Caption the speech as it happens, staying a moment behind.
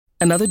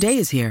Another day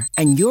is here,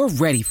 and you're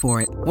ready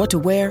for it. What to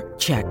wear?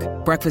 Check.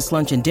 Breakfast,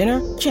 lunch, and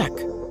dinner? Check.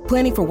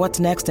 Planning for what's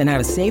next and how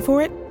to save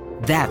for it?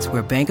 That's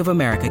where Bank of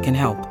America can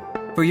help.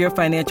 For your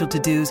financial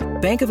to-dos,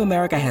 Bank of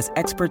America has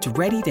experts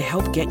ready to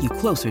help get you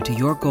closer to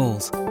your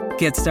goals.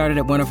 Get started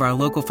at one of our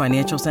local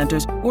financial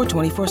centers or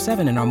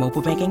 24/7 in our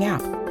mobile banking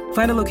app.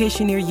 Find a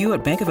location near you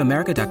at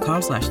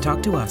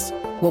bankofamerica.com/talktous.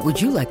 What would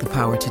you like the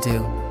power to do?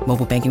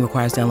 Mobile banking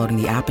requires downloading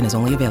the app and is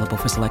only available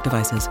for select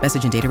devices.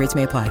 Message and data rates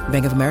may apply.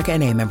 Bank of America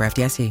N.A., member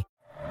FDIC.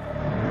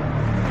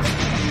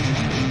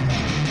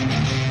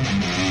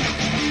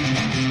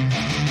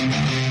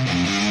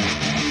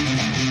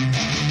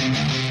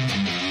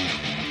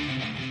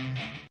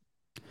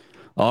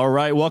 All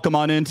right, welcome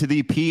on into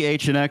the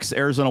PHNX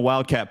Arizona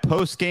Wildcat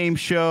post-game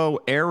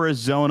show.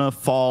 Arizona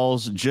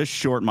falls just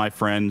short, my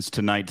friends,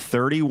 tonight,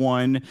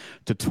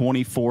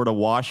 31-24 to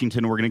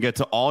Washington. We're going to get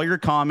to all your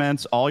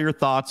comments, all your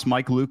thoughts.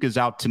 Mike Luke is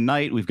out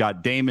tonight. We've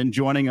got Damon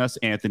joining us,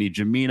 Anthony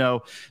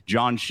Gimino,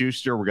 John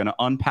Schuster. We're going to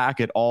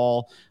unpack it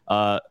all.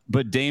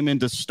 But Damon,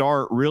 to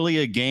start, really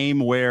a game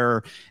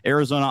where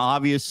Arizona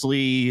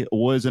obviously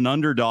was an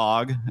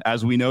underdog,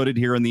 as we noted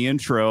here in the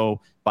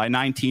intro, by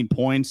 19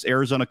 points.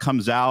 Arizona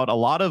comes out, a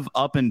lot of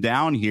up and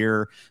down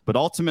here. But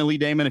ultimately,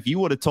 Damon, if you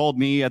would have told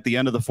me at the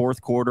end of the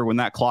fourth quarter when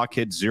that clock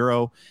hit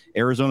 0,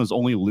 Arizona's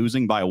only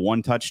losing by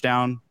 1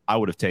 touchdown, I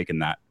would have taken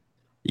that.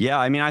 Yeah,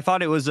 I mean, I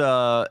thought it was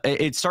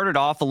it started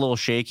off a little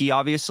shaky,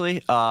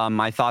 obviously.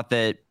 I thought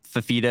that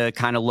Fafita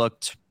kind of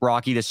looked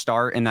rocky to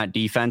start, and that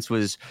defense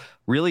was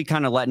really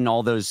kind of letting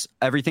all those,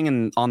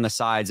 everything on the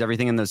sides,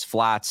 everything in those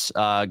flats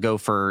go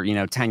for,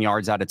 10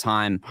 yards at a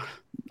time.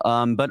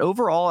 But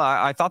overall,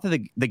 I thought that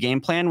the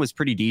game plan was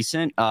pretty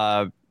decent.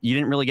 You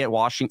didn't really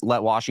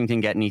let Washington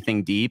get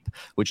anything deep,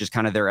 which is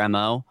kind of their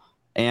MO.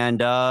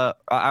 And I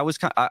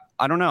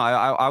don't know.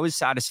 I was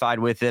satisfied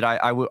with it.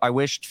 I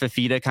wished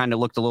Fafita kind of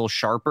looked a little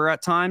sharper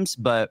at times,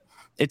 but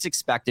it's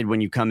expected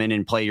when you come in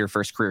and play your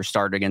first career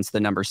start against the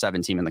number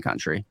 7 team in the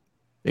country.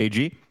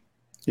 AG?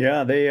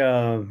 Yeah, they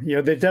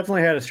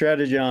definitely had a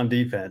strategy on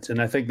defense,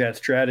 and I think that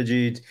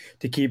strategy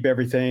to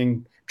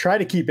try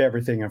to keep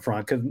everything in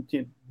front, because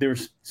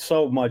there's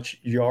so much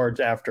yards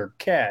after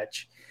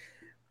catch,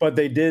 but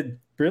they did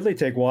really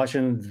take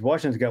Washington.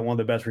 Washington's got one of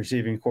the best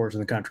receiving corps in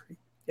the country,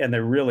 and they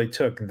really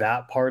took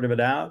that part of it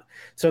out.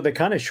 So they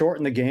kind of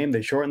shortened the game.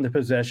 They shortened the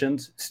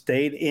possessions,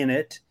 stayed in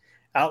it,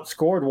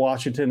 outscored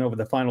Washington over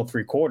the final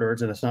 3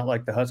 quarters, and it's not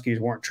like the Huskies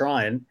weren't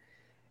trying,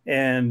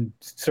 and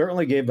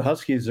certainly gave the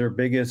Huskies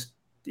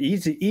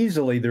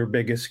easily their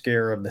biggest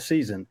scare of the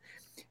season.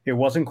 It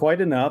wasn't quite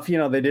enough.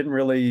 They didn't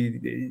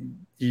really,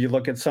 you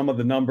look at some of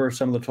the numbers,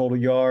 some of the total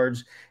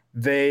yards,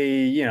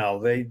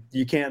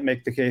 you can't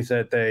make the case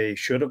that they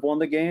should have won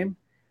the game,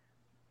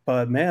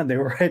 but man, they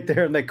were right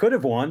there and they could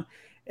have won.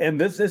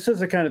 And this is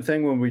the kind of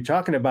thing when we're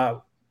talking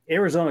about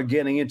Arizona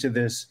getting into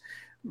this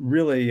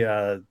really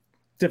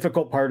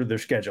difficult part of their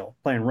schedule,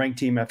 playing ranked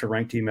team after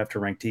ranked team after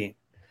ranked team.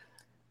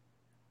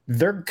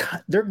 They're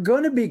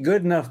going to be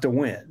good enough to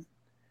win.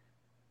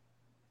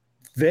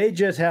 They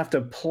just have to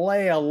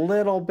play a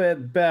little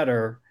bit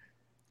better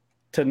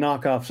to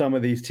knock off some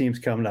of these teams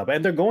coming up.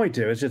 And they're going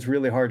to. It's just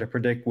really hard to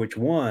predict which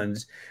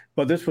ones.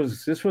 But this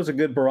was a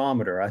good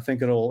barometer. I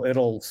think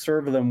it'll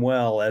serve them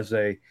well as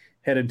they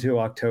head into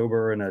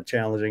October and a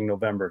challenging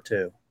November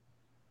too.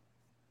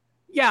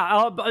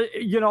 Yeah,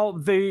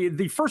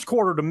 the first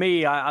quarter to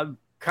me, I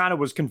kind of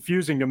was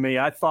confusing to me.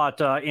 I thought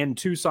in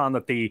Tucson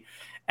that the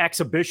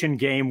exhibition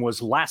game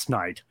was last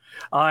night.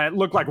 It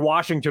looked like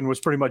Washington was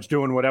pretty much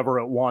doing whatever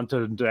it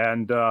wanted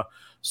and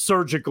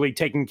surgically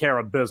taking care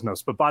of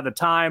business. But by the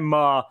time,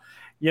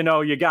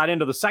 you got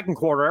into the second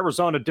quarter,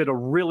 Arizona did a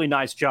really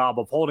nice job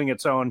of holding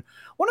its own.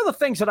 One of the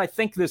things that I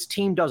think this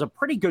team does a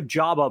pretty good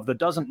job of that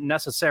doesn't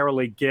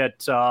necessarily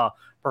get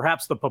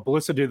perhaps the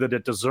publicity that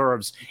it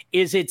deserves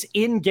is its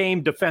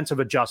in-game defensive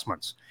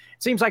adjustments.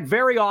 It seems like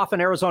very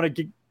often Arizona,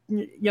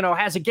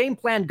 has a game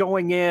plan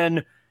going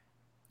in,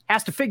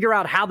 has to figure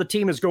out how the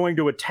team is going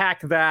to attack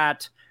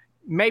that,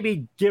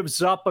 maybe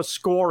gives up a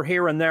score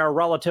here and there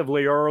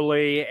relatively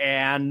early,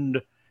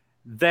 and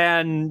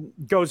then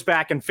goes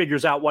back and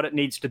figures out what it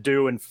needs to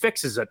do and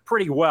fixes it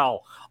pretty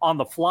well on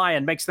the fly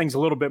and makes things a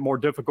little bit more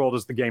difficult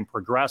as the game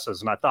progresses.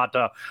 And I thought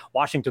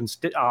Washington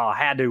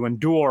had to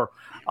endure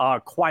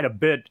quite a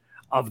bit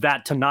of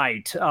that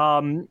tonight.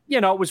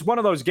 It was one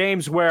of those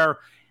games where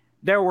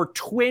there were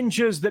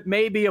twinges that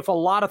maybe if a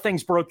lot of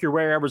things broke your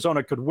way,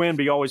 Arizona could win,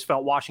 but you always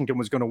felt Washington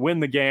was going to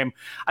win the game.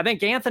 I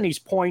think Anthony's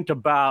point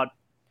about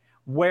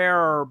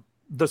where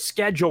the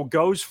schedule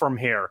goes from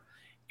here,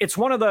 it's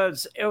one of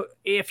those,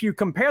 if you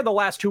compare the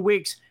last 2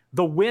 weeks,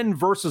 the win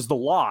versus the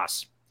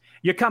loss,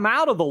 you come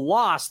out of the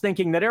loss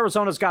thinking that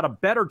Arizona's got a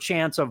better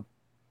chance of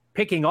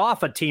picking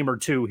off a team or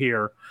two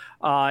here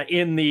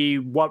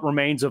in what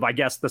remains of, I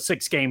guess, the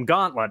 6-game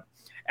gauntlet,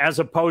 as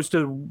opposed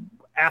to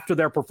after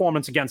their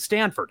performance against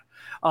Stanford.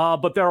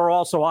 But there are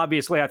also,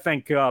 obviously, I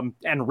think,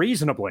 and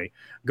reasonably,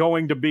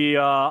 going to be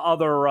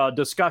other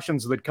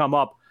discussions that come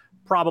up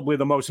probably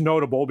the most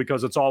notable,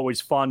 because it's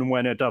always fun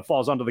when it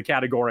falls under the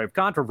category of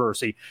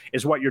controversy,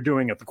 is what you're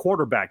doing at the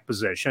quarterback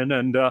position.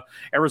 And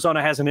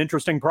Arizona has an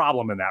interesting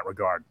problem in that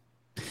regard.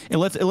 And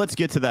let's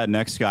get to that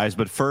next, guys.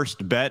 But first,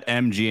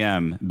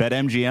 BetMGM.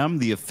 BetMGM,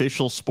 the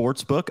official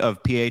sports book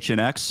of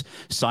PHNX.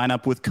 Sign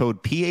up with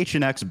code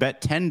PHNX.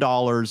 Bet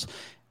 $10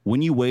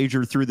 when you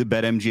wager through the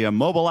BetMGM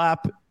mobile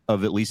app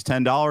of at least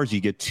 $10.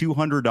 You get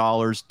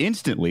 $200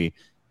 instantly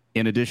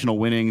in additional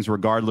winnings,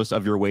 regardless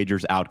of your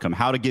wager's outcome.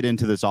 How to get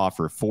into this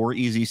offer? 4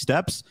 easy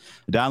steps.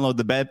 Download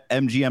the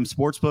BetMGM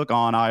Sportsbook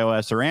on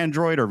iOS or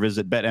Android, or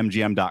visit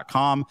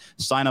BetMGM.com.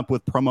 Sign up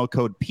with promo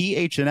code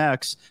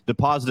PHNX.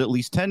 Deposit at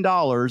least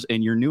 $10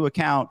 in your new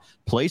account.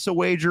 Place a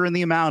wager in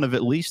the amount of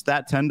at least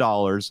that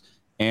 $10,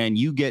 and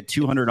you get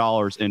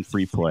 $200 in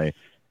free play.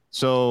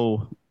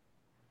 So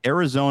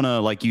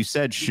Arizona, like you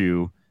said,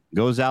 Shu,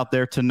 goes out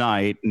there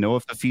tonight. Noah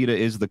Fifita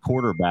is the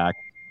quarterback.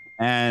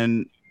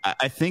 And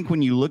I think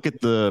when you look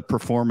at the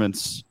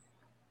performance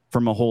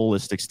from a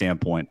holistic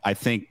standpoint, I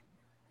think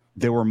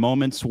there were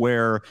moments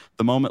where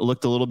the moment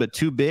looked a little bit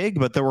too big,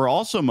 but there were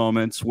also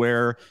moments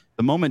where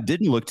the moment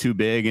didn't look too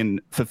big, and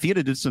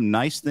Fifita did some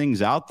nice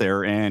things out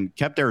there and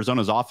kept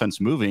Arizona's offense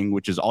moving,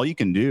 which is all you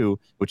can do,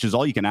 which is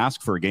all you can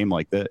ask for a game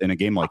like this. In a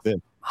game like this,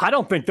 I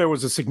don't think there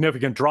was a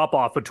significant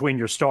drop-off between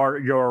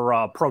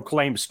your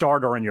proclaimed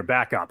starter and your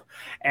backup.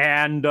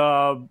 And,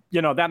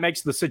 that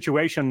makes the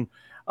situation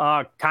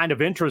kind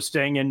of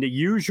interesting. And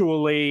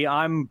usually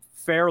I'm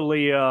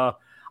fairly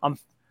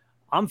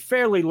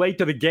late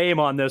to the game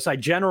on this. I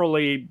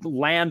generally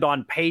land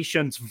on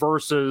patience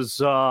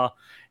versus,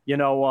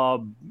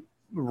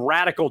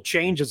 radical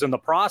changes in the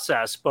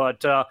process.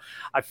 But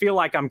I feel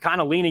like I'm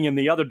kind of leaning in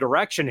the other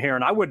direction here.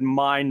 And I wouldn't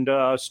mind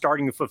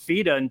starting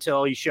Fifita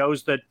until he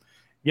shows that,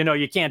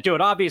 you can't do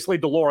it. Obviously,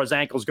 Delora's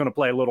ankle is going to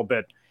play a little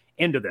bit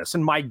into this.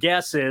 And my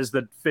guess is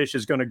that Fish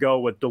is going to go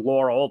with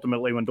Delora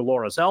ultimately when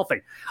Delora's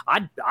healthy.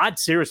 I'd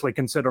seriously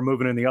consider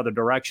moving in the other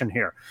direction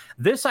here.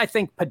 This, I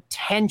think,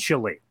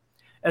 potentially,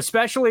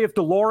 especially if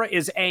Delora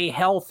is A,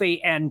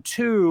 healthy, and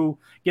 2,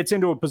 gets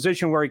into a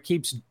position where he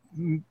keeps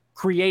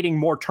creating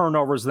more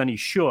turnovers than he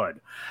should,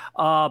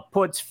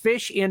 puts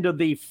Fish into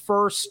the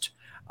first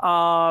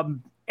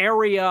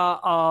area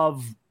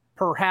of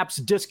perhaps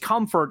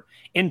discomfort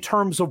in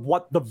terms of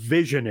what the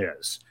vision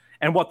is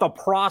and what the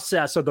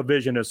process of the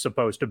vision is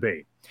supposed to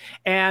be.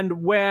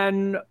 And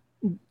when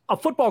a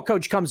football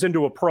coach comes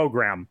into a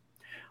program,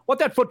 what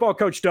that football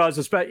coach does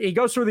is he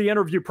goes through the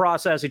interview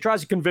process. He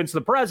tries to convince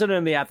the president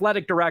and the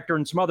athletic director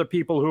and some other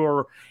people who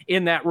are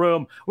in that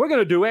room, we're going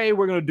to do A,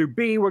 we're going to do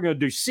B, we're going to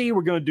do C,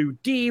 we're going to do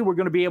D, we're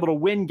going to be able to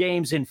win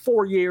games in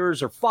 4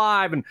 years or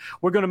 5, and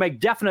we're going to make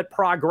definite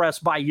progress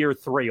by year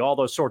 3, all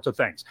those sorts of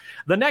things.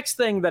 The next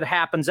thing that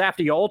happens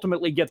after you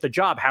ultimately get the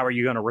job, how are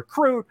you going to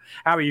recruit?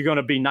 How are you going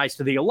to be nice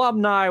to the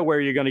alumni? Where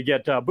are you going to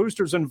get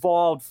boosters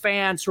involved,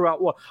 fans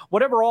throughout,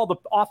 whatever, all the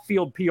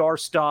off-field PR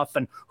stuff,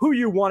 and who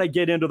you want to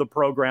get into the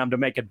program to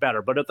make it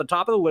better. But at the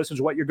top of the list is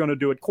what you're going to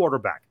do at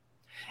quarterback.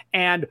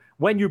 And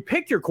when you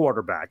pick your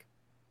quarterback,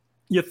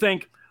 you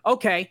think,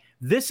 okay,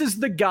 this is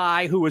the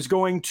guy who is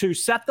going to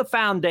set the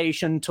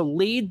foundation to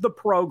lead the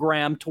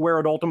program to where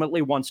it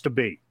ultimately wants to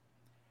be.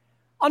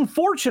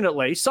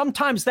 Unfortunately,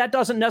 sometimes that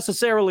doesn't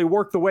necessarily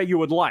work the way you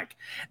would like.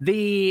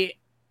 The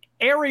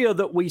area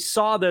that we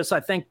saw this, I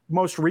think,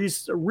 most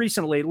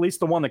recently, at least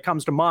the one that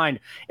comes to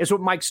mind, is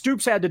what Mike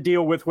Stoops had to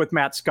deal with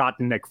Matt Scott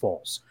and Nick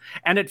Foles.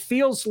 And it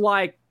feels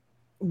like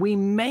we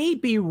may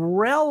be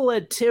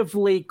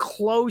relatively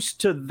close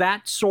to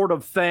that sort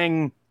of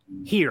thing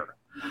here,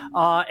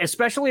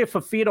 especially if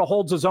Fifita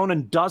holds his own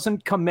and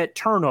doesn't commit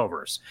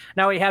turnovers.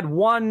 Now, he had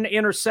one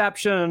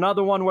interception,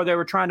 another one where they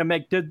were trying to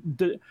make,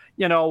 trying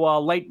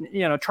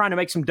to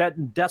make some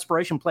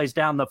desperation plays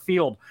down the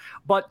field.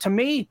 But to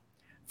me,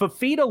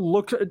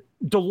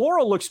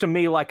 Delora looks to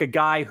me like a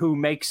guy who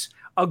makes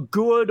a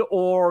good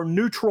or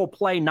neutral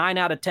play 9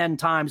 out of 10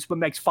 times, but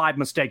makes 5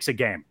 mistakes a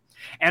game.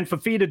 And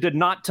Fifita did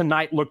not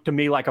tonight look to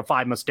me like a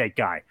 5-mistake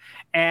guy.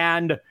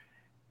 And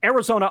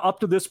Arizona,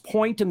 up to this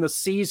point in the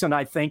season,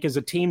 I think, is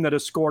a team that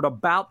has scored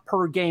about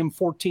per game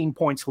 14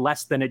 points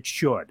less than it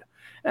should.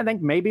 I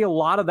think maybe a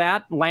lot of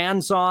that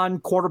lands on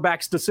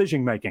quarterback's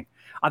decision-making.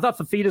 I thought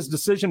Fifita's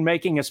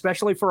decision-making,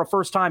 especially for a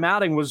first-time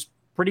outing, was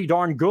pretty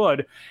darn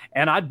good,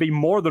 and I'd be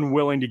more than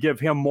willing to give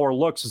him more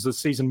looks as the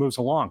season moves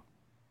along.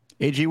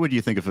 AG, what do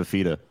you think of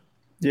Fifita?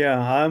 Yeah,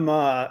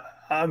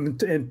 I'm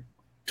in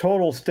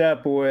total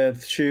step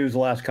with Shu's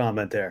last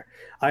comment there.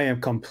 I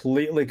am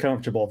completely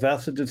comfortable. If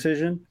that's the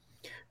decision,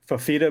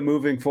 Fifita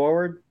moving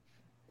forward,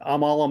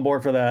 I'm all on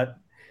board for that,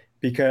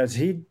 because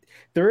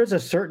there is a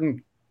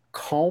certain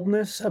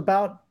calmness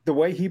about the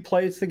way he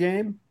plays the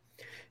game.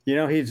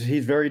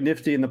 He's very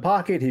nifty in the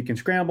pocket. He can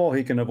scramble.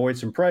 He can avoid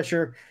some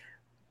pressure.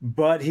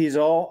 But he's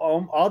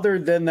all other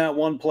than that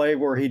one play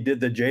where he did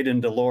the Jaden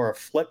Delora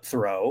flip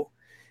throw.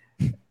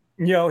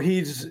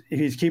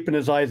 He's keeping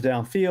his eyes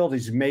downfield.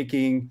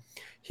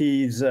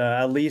 He's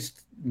at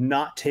least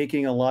not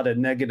taking a lot of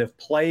negative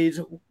plays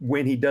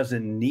when he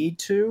doesn't need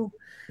to.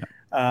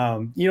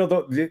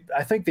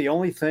 I think the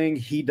only thing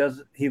he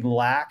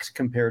lacks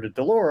compared to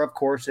Delora, of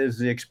course, is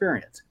the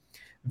experience.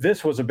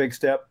 This was a big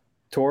step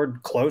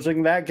toward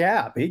closing that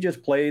gap. He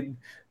just played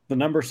the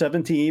number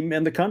 7 team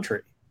in the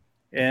country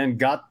and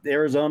got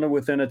Arizona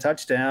within a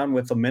touchdown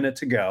with a minute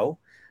to go.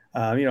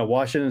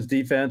 Washington's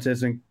defense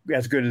isn't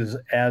as good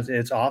as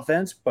its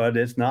offense, but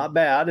it's not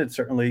bad. It's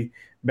certainly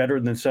better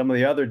than some of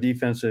the other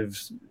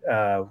defensives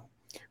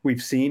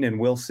we've seen and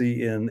will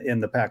see in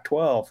the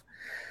Pac-12.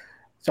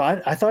 So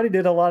I thought he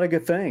did a lot of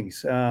good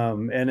things.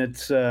 And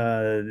it's,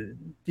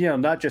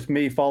 not just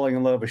me falling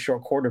in love with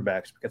short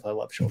quarterbacks because I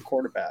love short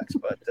quarterbacks,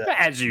 but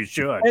as you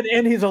should.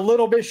 And he's a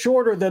little bit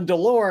shorter than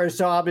Delores,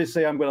 so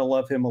obviously I'm going to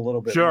love him a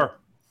little bit. Sure.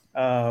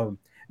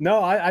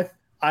 No,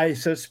 I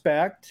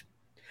suspect,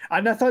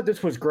 and I thought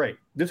this was great.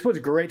 This was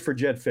great for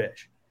Jedd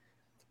Fisch.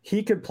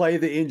 He could play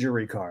the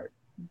injury card.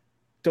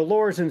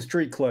 Delores in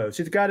street clothes.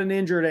 He's got an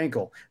injured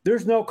ankle.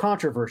 There's no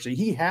controversy.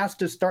 He has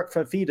to start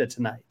Fifita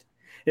tonight.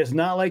 It's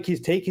not like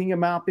he's taking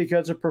him out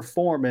because of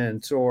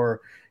performance or,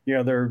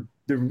 they're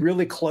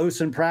really close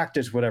in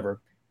practice,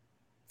 whatever.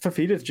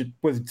 Fifita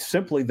was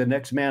simply the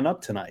next man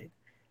up tonight.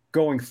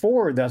 Going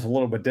forward, that's a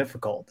little bit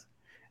difficult.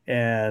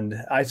 And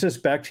I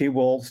suspect he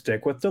will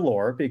stick with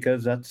Delore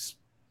because it's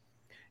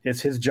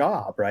his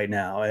job right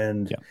now.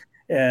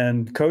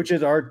 And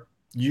coaches are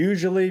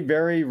usually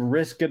very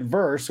risk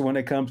adverse when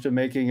it comes to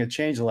making a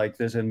change like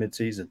this in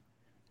midseason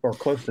or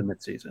close to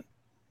midseason.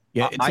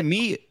 Yeah, to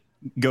me,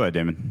 go ahead,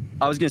 Damon.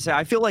 I was going to say,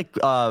 I feel like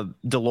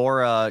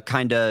Delora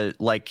kind of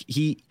like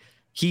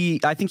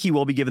I think he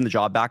will be given the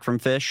job back from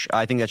Fisch.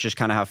 I think that's just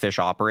kind of how Fisch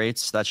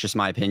operates. That's just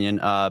my opinion.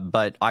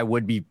 But I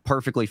would be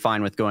perfectly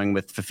fine with going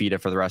with Fifita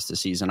for the rest of the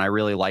season. I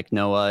really like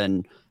Noah,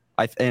 and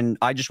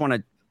I just want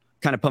to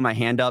kind of put my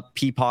hand up.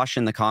 P-Posh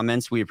in the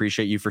comments, we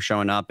appreciate you for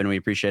showing up, and we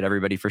appreciate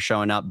everybody for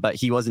showing up. But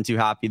he wasn't too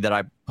happy that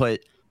I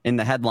put in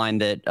the headline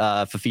that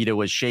Fifita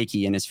was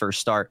shaky in his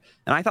first start.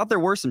 And I thought there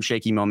were some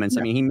shaky moments.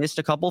 Yeah. I mean, he missed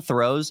a couple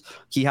throws.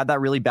 He had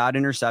that really bad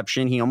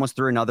interception. He almost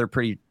threw another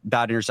pretty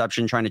bad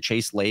interception trying to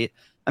chase late.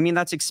 I mean,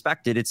 that's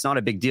expected. It's not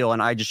a big deal.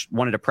 And I just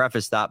wanted to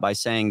preface that by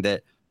saying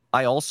that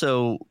I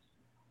also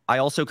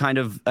kind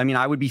of,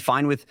 I would be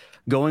fine with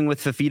going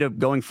with Fifita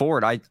going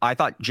forward. I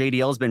thought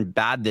JDL has been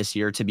bad this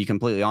year, to be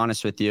completely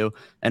honest with you.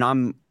 And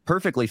I'm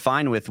perfectly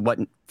fine with what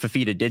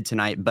Fifita did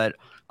tonight, but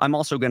I'm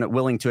also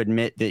willing to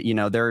admit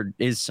that, there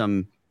is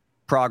some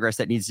progress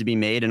that needs to be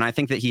made. And I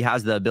think that he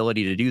has the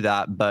ability to do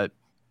that, but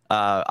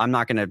I'm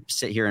not going to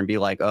sit here and be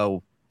like,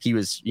 oh, he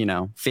was,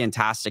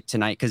 fantastic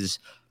tonight. Because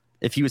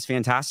if he was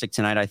fantastic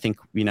tonight, I think,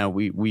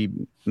 we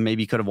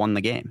maybe could have won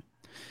the game.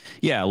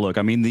 Yeah, look,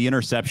 the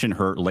interception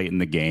hurt late in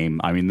the game.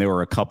 There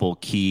were a couple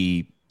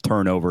key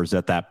turnovers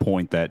at that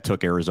point that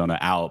took Arizona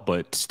out,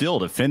 but still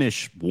to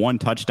finish one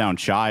touchdown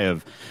shy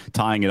of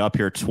tying it up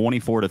here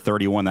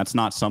 24-31, that's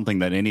not something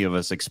that any of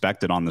us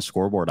expected on the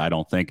scoreboard, I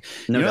don't think.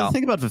 The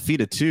thing about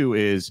Fifita too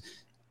is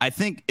I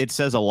think it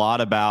says a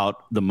lot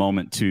about the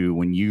moment too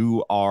when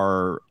you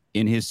are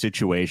in his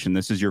situation.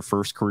 This is your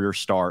first career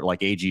start.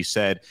 Like AG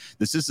said,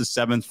 this is the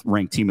 7th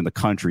ranked team in the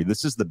country.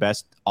 This is the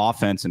best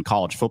offense in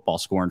college football,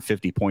 scoring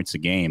 50 points a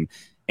game.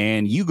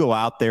 And you go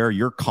out there,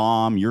 you're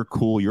calm, you're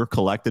cool, you're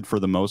collected for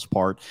the most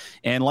part.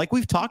 And like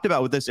we've talked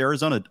about with this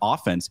Arizona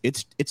offense,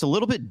 it's a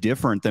little bit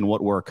different than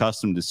what we're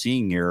accustomed to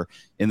seeing here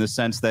in the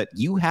sense that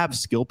you have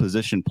skill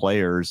position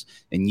players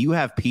and you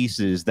have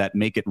pieces that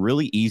make it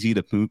really easy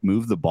to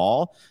move the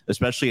ball,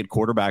 especially at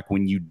quarterback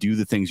when you do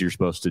the things you're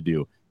supposed to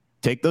do.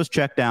 Take those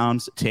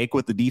checkdowns, take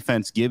what the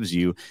defense gives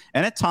you.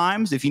 And at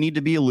times, if you need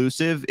to be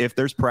elusive, if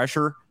there's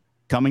pressure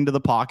coming to the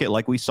pocket,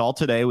 like we saw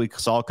today, we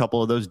saw a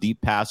couple of those deep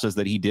passes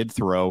that he did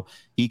throw.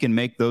 He can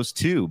make those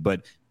too.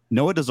 But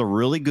Noah does a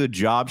really good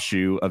job,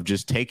 Shu, of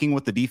just taking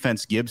what the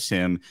defense gives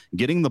him,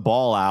 getting the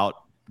ball out,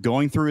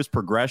 going through his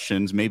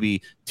progressions,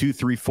 maybe 2,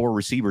 3, 4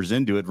 receivers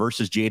into it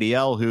versus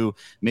JDL, who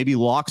maybe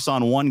locks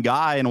on one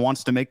guy and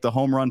wants to make the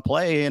home run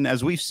play. And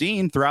as we've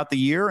seen throughout the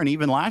year and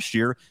even last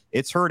year,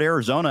 it's hurt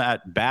Arizona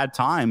at bad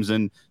times.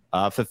 And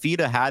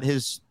Fifita had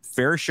his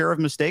fair share of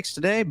mistakes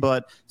today,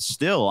 but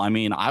still,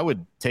 I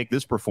would take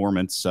this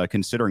performance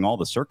considering all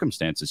the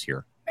circumstances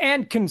here.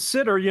 And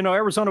consider,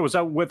 Arizona was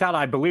out without,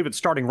 I believe, its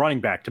starting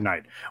running back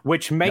tonight,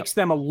 which makes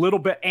them a little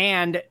bit,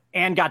 and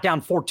got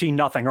down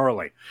 14-0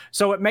 early.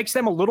 So it makes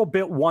them a little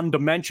bit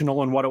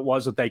one-dimensional in what it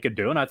was that they could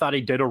do. And I thought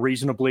he did a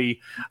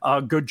reasonably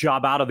good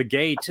job out of the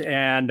gate.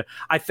 And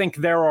I think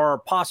there are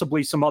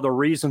possibly some other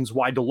reasons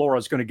why Delora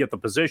is going to get the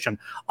position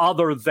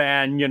other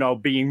than,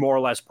 being more or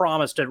less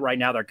promised it. Right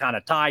now, they're kind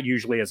of tied.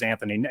 Usually, as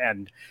Anthony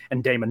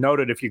and Damon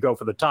noted, if you go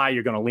for the tie,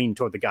 you're going to lean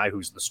toward the guy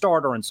who's the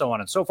starter and so on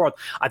and so forth.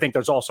 I think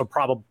there's also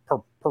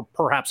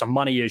perhaps a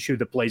money issue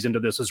that plays into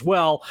this as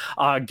well,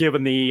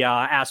 given the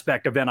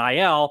aspect of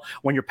NIL.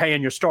 When you're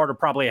paying your starter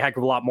probably a heck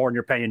of a lot more than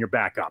you're paying your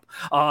backup.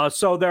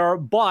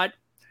 But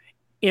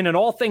in an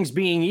all things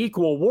being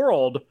equal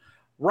world,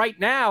 right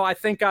now, I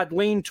think I'd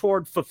lean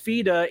toward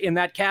Fifita in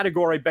that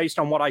category based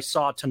on what I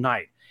saw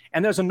tonight.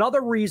 And there's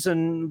another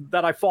reason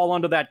that I fall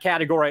under that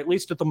category, at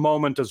least at the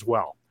moment as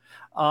well.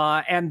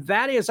 And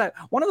that is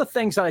one of the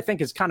things that I think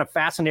has kind of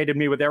fascinated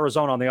me with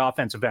Arizona on the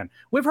offensive end.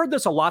 We've heard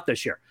this a lot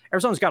this year.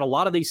 Arizona's got a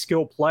lot of these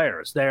skilled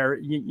players. They're,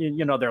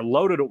 they're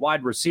loaded at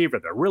wide receiver.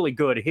 They're really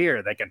good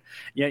here. They can,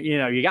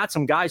 you got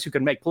some guys who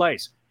can make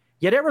plays.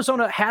 Yet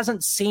Arizona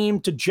hasn't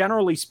seemed to,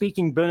 generally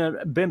speaking,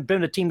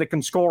 been a team that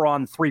can score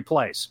on 3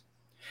 plays.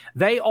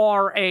 They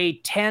are a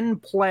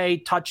 10-play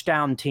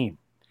touchdown team.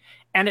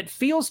 And it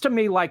feels to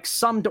me like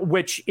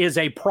which is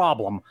a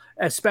problem,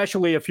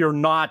 especially if you're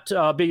not,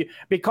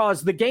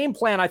 because the game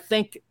plan, I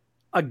think,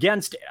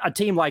 against a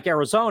team like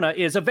Arizona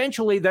is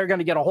eventually they're going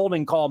to get a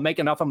holding call, make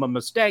enough of a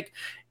mistake.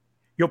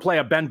 You'll play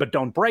a bend but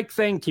don't break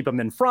thing, keep them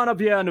in front of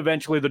you, and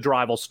eventually the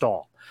drive will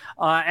stall.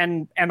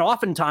 And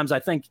oftentimes I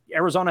think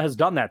Arizona has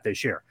done that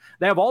this year.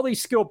 They have all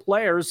these skilled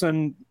players,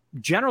 and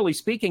generally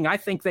speaking, I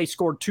think they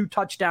scored 2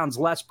 touchdowns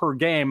less per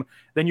game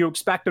than you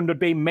expect them to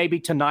be. Maybe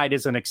tonight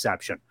is an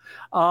exception.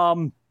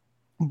 But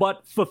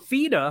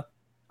Fifita,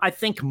 I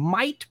think,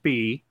 might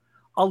be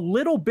a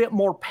little bit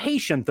more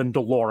patient than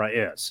Delora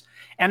is.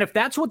 And if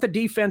that's what the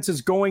defense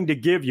is going to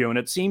give you, and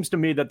it seems to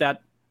me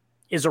that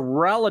is a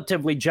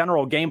relatively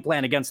general game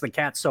plan against the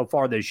Cats so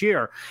far this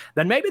year,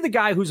 then maybe the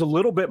guy who's a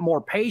little bit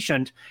more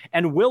patient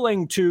and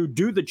willing to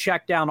do the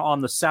check down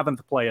on the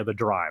 7th play of the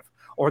drive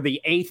or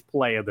the 8th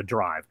play of the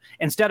drive,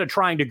 instead of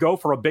trying to go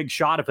for a big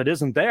shot if it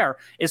isn't there,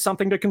 is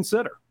something to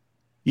consider.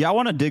 Yeah, I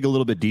want to dig a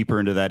little bit deeper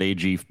into that,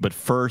 AG. But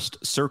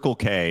first, Circle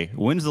K.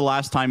 When's the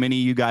last time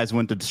any of you guys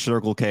went to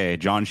Circle K?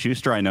 John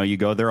Schuster, I know you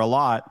go there a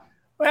lot.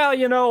 Well,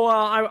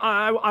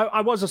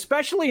 I was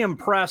especially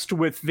impressed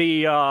with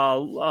the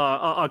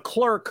a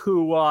clerk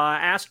who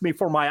asked me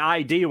for my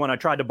ID when I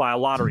tried to buy a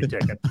lottery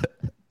ticket.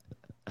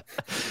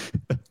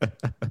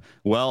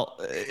 Well,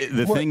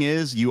 the thing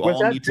is, you all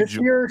need to. Was that this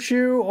year,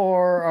 Shu,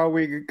 or are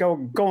we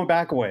going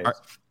back a ways?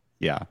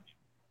 Yeah.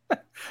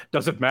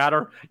 Does it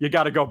matter? You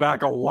got to go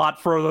back a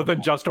lot further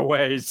than just a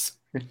ways.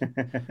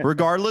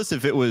 Regardless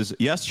if it was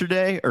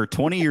yesterday or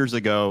 20 years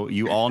ago,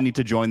 you all need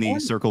to join the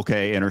Circle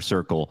K Inner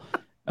Circle.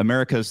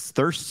 America's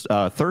thirst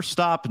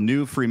stop,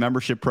 new free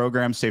membership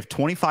program. Save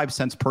 25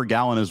 cents per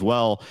gallon as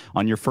well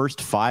on your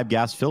first 5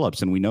 gas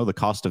fill-ups. And we know the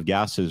cost of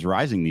gas is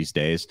rising these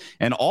days.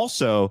 And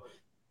also,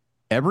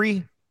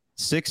 every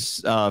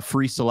 6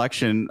 free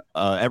selection,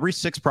 every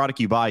 6 product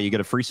you buy, you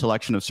get a free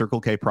selection of Circle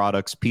K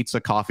products,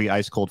 pizza, coffee,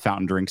 ice cold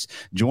fountain drinks.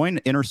 Join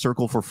Inner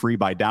Circle for free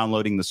by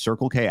downloading the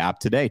Circle K app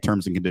today.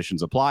 Terms and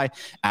conditions apply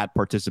at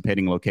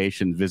participating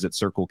locations. Visit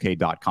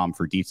circlek.com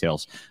for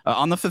details.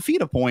 On the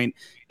Fifita point,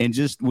 and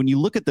just when you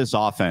look at this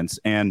offense,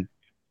 and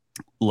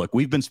look,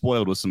 we've been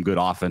spoiled with some good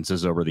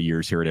offenses over the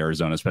years here at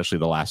Arizona, especially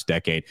the last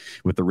decade,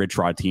 with the Rich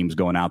Rod teams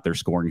going out there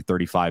scoring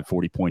 35,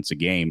 40 points a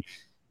game.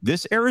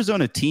 This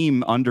Arizona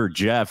team under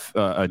Jed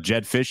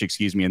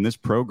Fish, in this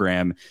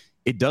program,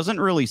 it doesn't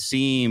really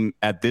seem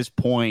at this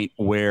point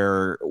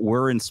where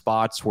we're in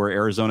spots where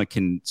Arizona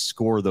can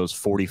score those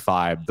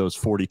 45, those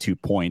 42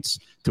 points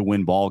to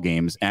win ball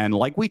games. And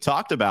like we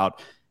talked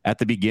about at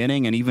the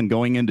beginning and even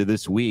going into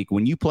this week,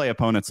 when you play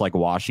opponents like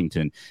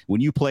Washington, when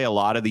you play a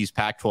lot of these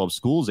Pac-12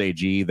 schools,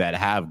 AG, that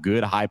have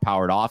good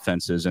high-powered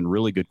offenses and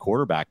really good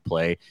quarterback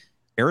play,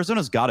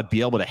 Arizona's got to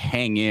be able to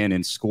hang in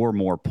and score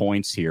more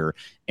points here.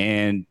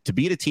 And to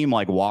beat a team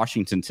like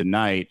Washington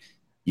tonight,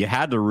 you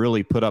had to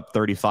really put up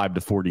 35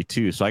 to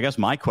 42. So I guess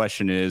my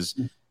question is,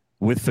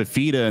 with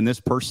Fifita and this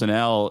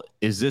personnel,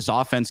 is this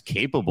offense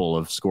capable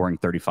of scoring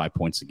 35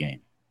 points a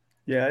game?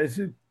 Yeah,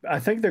 I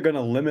think they're going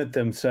to limit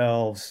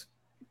themselves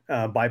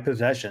by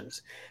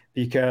possessions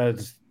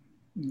because,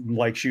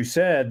 like you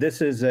said,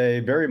 this is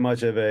very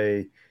much of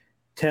a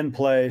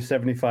 10-play,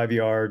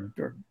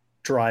 75-yard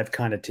drive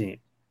kind of team.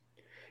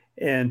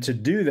 And to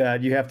do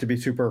that, you have to be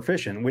super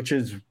efficient, which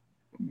is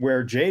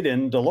where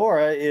Jaden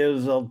Delora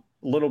is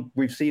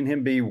we've seen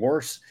him be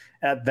worse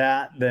at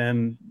that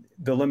than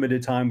the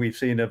limited time we've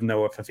seen of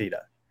Noah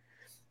Fifita.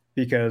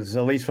 Because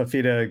at least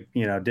Fifita,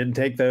 didn't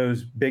take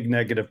those big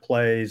negative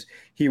plays.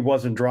 He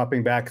wasn't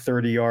dropping back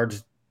 30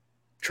 yards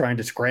trying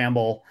to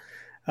scramble,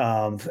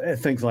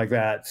 things like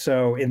that.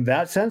 So in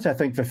that sense, I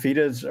think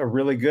Fifita's a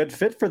really good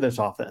fit for this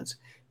offense.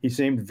 He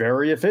seemed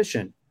very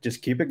efficient.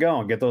 Just keep it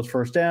going. Get those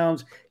first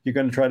downs. You're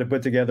going to try to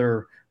put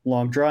together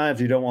long drives.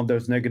 You don't want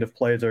those negative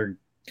plays that are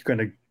going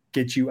to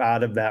get you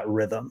out of that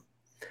rhythm.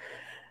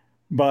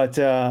 But,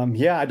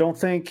 I don't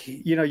think,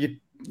 you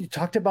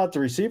talked about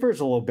the receivers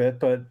a little bit,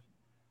 but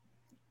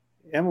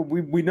and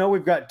we know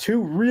we've got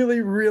 2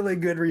 really, really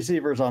good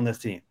receivers on this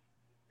team.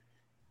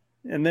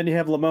 And then you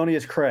have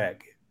Lamonius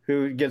Craig,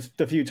 who gets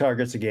a few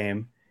targets a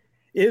game.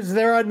 Is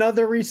there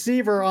another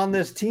receiver on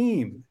this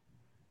team?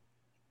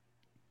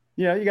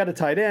 You got a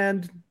tight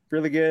end,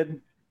 really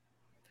good.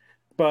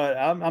 But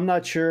I'm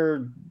not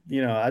sure,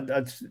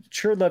 I'd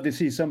sure love to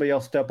see somebody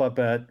else step up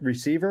at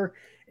receiver.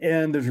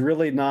 And there's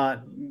really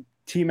not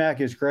 –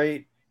 T-Mac is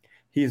great.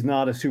 He's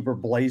not a super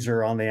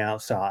blazer on the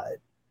outside.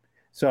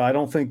 So I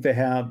don't think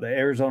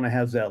Arizona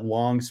has that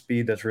long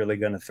speed that's really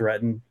going to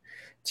threaten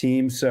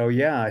teams. So,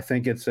 I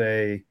think it's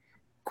a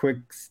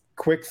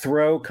quick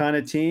throw kind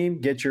of team.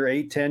 Get your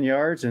 8-10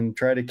 yards and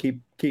try to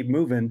keep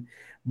moving.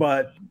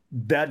 but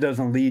that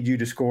doesn't lead you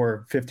to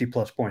score 50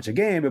 plus points a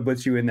game. It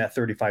puts you in that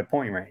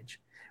 35-point range,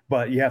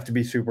 but you have to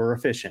be super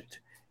efficient,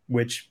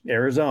 which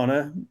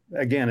Arizona,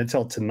 again,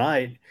 until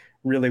tonight,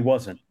 really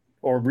wasn't,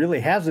 or really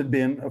hasn't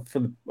been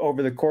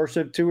over the course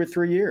of 2 or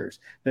 3 years.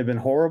 They've been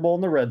horrible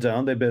in the red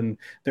zone.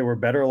 They were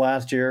better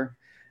last year.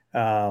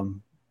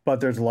 But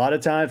there's a lot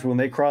of times when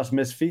they cross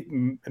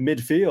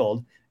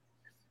midfield,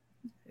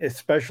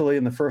 especially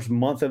in the first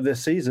month of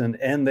this season,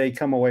 and they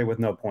come away with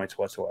no points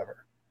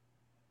whatsoever.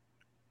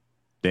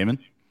 Damon?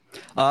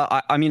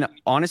 I mean,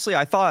 honestly,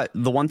 I thought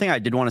the one thing I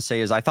did want to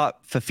say is I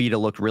thought Fafita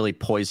looked really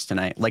poised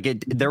tonight.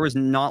 Like there was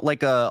not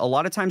like a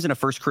lot of times in a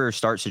first career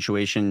start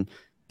situation,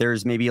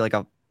 there's maybe like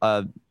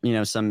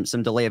some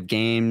delay of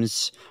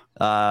games,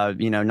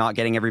 not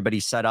getting everybody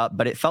set up,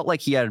 but it felt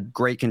like he had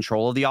great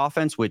control of the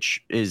offense,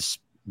 which is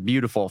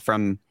beautiful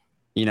from,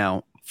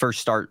 first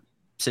start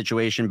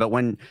situation. But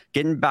when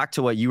getting back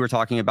to what you were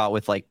talking about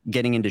with like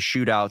getting into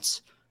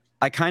shootouts,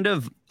 I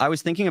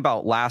was thinking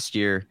about last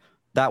year.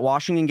 That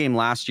Washington game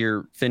last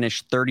year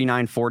finished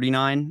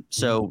 39-49.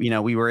 So,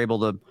 we were able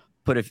to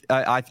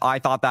I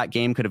thought that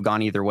game could have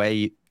gone either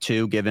way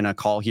too, given a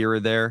call here or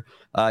there.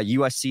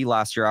 USC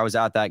last year, I was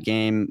at that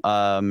game,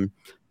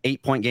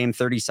 8-point game,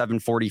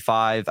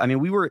 37-45. I mean,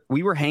 we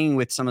were hanging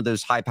with some of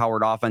those high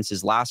powered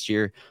offenses last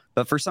year,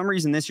 but for some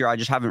reason this year, I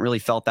just haven't really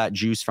felt that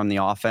juice from the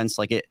offense.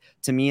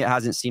 To me, it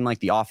hasn't seemed like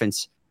the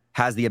offense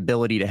has the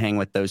ability to hang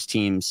with those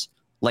teams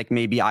like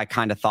maybe I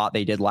kind of thought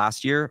they did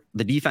last year.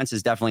 The defense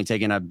has definitely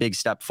taken a big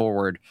step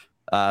forward.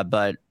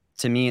 But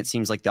to me, it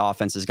seems like the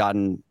offense has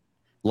gotten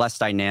less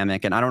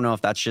dynamic. And I don't know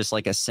if that's just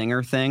like a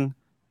Singer thing,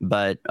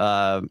 but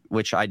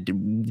which I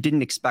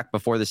didn't expect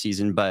before the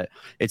season, but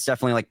it's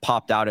definitely like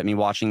popped out at me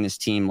watching this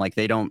team. Like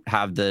they don't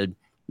have the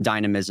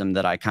dynamism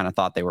that I kind of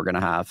thought they were going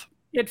to have.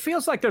 It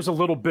feels like there's a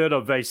little bit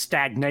of a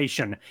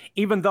stagnation,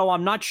 even though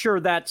I'm not sure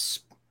that's,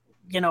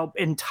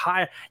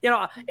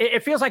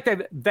 it feels like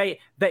they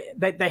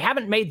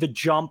haven't made the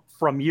jump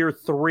from year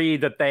 3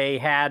 that they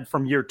had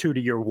from year 2 to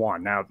year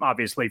 1. Now,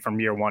 obviously from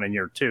year 1 and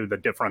year 2, the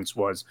difference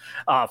was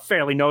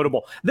fairly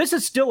notable. This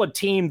is still a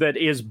team that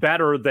is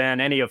better than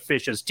any of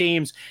Fish's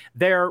teams.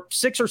 They're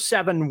 6 or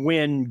 7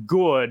 win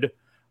good,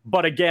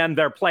 but again,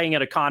 they're playing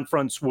at a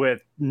conference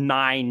with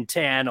 9,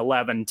 10,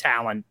 11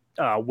 talent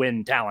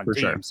teams.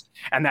 Sure.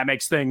 And that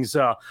makes things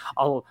a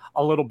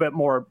little bit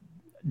more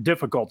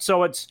difficult.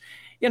 So it's,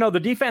 the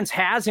defense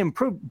has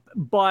improved,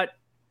 but,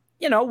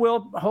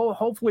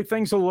 hopefully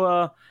things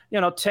will,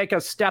 take a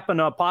step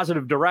in a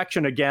positive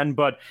direction again.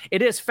 But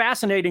it is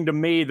fascinating to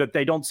me that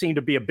they don't seem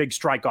to be a big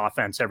strike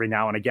offense every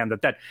now and again,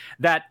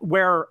 that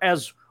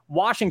whereas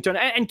Washington,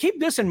 and keep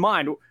this in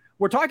mind,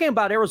 we're talking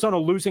about Arizona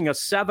losing a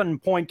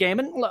 7-point game.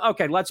 And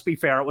okay, let's be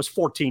fair. It was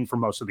 14 for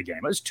most of the game.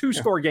 It was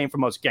 2-score game for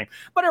most of the game,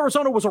 but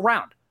Arizona was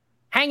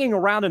hanging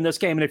around in this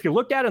game. And if you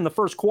looked at it in the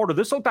first quarter,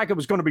 this looked like it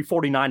was going to be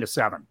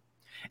 49-7.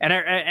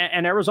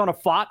 And Arizona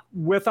fought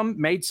with them,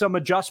 made some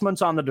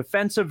adjustments on the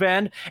defensive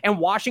end, and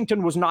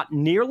Washington was not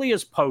nearly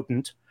as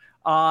potent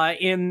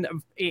in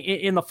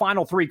the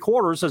final 3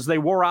 quarters as they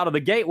were out of the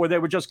gate, where they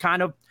were just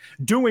kind of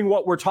doing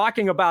what we're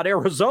talking about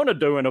Arizona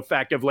doing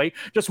effectively,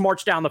 just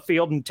march down the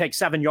field and take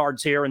 7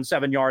 yards here and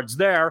 7 yards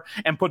there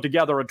and put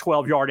together a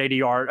 12-yard,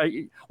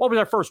 80-yard. What was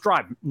their first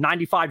drive?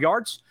 95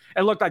 yards?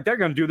 It looked like they're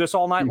going to do this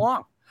all night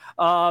long.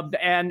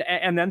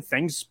 And then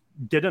things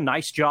did a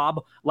nice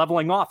job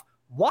leveling off.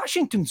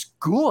 Washington's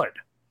good.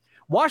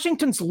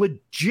 Washington's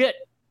legit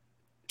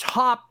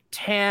top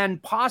 10,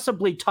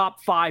 possibly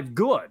top 5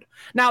 good.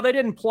 Now, they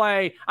didn't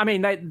play. I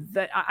mean,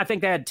 I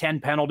think they had 10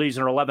 penalties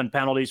or 11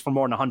 penalties for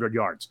more than 100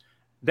 yards.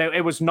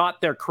 It was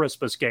not their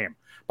crispest game.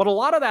 But a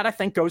lot of that, I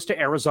think, goes to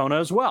Arizona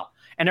as well.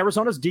 And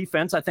Arizona's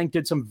defense, I think,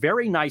 did some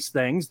very nice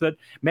things that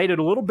made it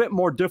a little bit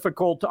more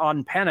difficult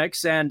on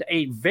Penix and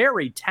a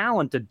very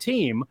talented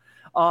team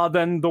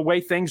than the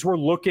way things were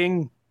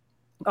looking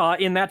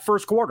in that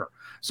first quarter.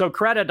 So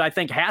credit, I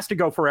think, has to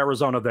go for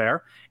Arizona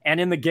there. And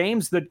in the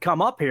games that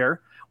come up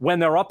here, when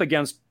they're up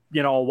against,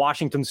 a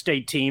Washington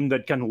State team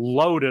that can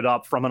load it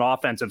up from an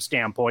offensive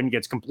standpoint and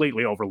gets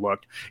completely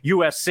overlooked.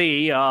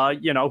 USC,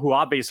 who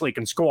obviously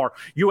can score.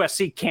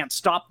 USC can't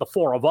stop the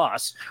 4 of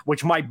us,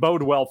 which might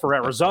bode well for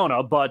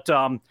Arizona, but,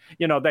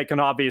 they can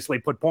obviously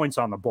put points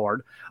on the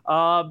board.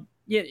 That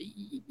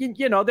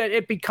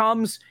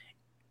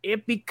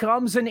it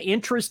becomes an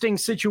interesting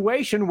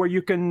situation where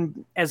you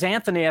can, as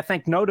Anthony, I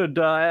think, noted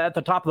at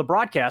the top of the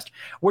broadcast,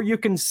 where you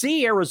can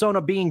see Arizona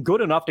being good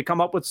enough to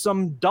come up with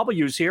some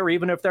W's here,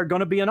 even if they're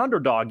going to be an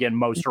underdog in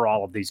most or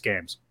all of these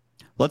games.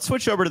 Let's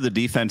switch over to the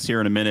defense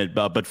here in a minute.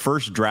 But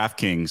first,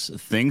 DraftKings.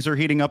 Things are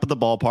heating up at the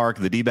ballpark.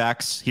 The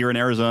D-backs here in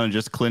Arizona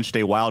just clinched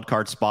a wild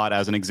card spot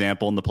as an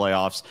example in the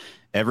playoffs.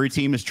 Every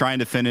team is trying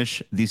to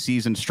finish the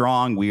season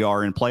strong. We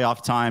are in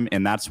playoff time,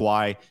 and that's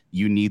why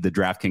you need the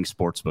DraftKings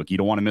Sportsbook. You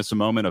don't want to miss a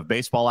moment of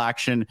baseball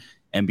action.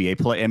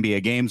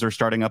 NBA games are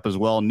starting up as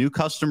well. New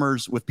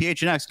customers with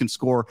PHNX can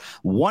score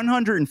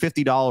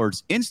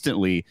 $150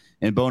 instantly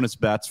in bonus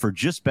bets for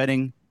just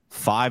betting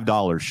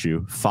 $5,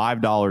 Shu.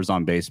 $5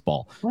 on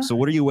baseball. What? So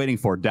what are you waiting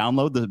for?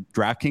 Download the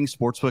DraftKings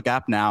Sportsbook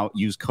app now.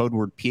 Use code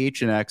word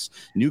PHNX.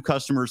 New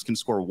customers can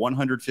score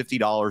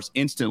 $150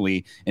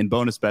 instantly in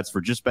bonus bets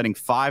for just betting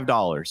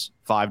 $5.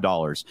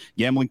 $5.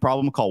 Gambling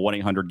problem? Call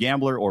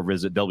 1-800-GAMBLER or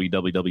visit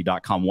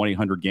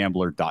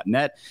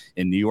www.com1800gambler.net.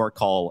 In New York,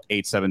 call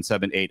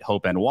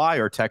 877-8-HOPE-NY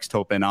or text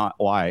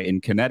HOPE-NY.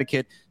 In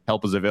Connecticut,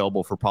 help is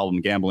available for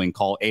problem gambling.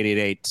 Call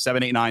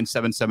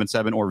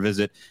 888-789-777 or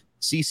visit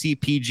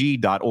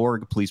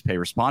ccpg.org. Please pay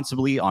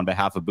responsibly. On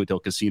behalf of Boot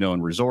Hill Casino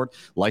and Resort,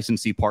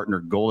 licensee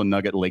partner Golden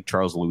Nugget, Lake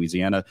Charles,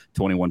 Louisiana.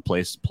 21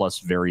 plus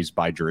varies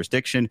by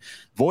jurisdiction.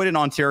 Void in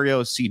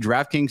Ontario. See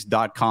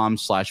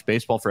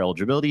DraftKings.com/baseball for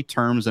eligibility,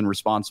 terms, and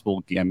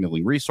responsible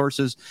gambling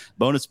resources.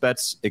 Bonus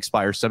bets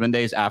expire 7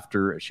 days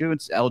after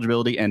issuance.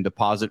 Eligibility and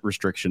deposit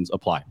restrictions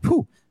apply.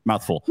 Whew,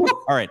 mouthful.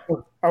 All right.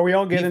 Are we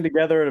all getting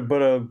together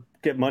to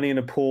get money in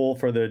a pool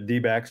for the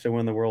D-backs to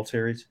win the World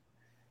Series?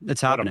 It's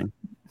happening.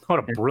 What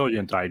a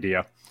brilliant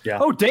idea. Yeah.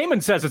 Oh, Damon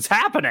says it's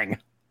happening.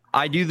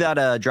 I do that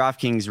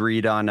DraftKings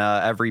read on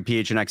every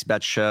PHNX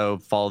bet show.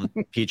 Follow the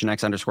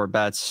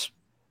PHNX_bets.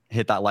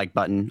 Hit that like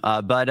button.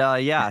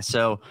 Yeah,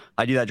 so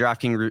I do that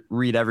DraftKings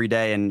read every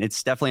day, and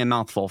it's definitely a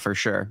mouthful for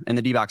sure. And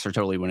the D-backs are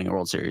totally winning a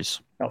World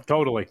Series. Oh,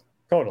 totally.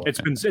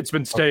 It's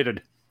been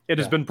stated. It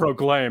has been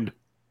proclaimed.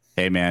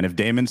 Hey man, if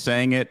Damon's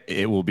saying it,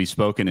 it will be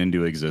spoken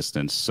into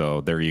existence.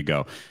 So there you go.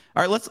 All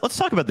right, let's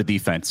talk about the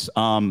defense.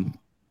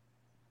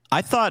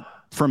 I thought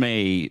from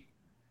a,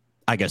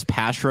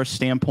 pass rush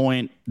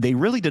standpoint, they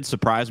really did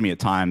surprise me at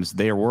times.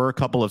 There were a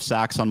couple of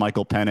sacks on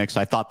Michael Penix.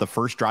 I thought the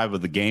first drive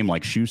of the game,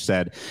 like Shu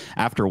said,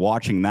 after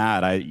watching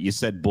that, you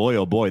said, boy,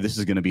 oh boy, this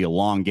is going to be a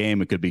long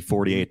game. It could be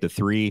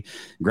 48-3.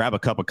 Grab a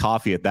cup of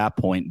coffee at that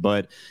point.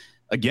 But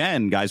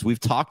again, guys,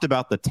 we've talked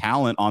about the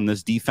talent on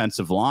this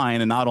defensive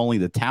line, and not only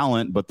the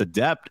talent, but the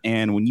depth.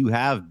 And when you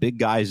have big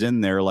guys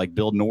in there like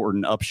Bill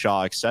Norton,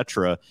 Upshaw,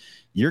 etc.,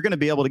 you're going to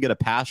be able to get a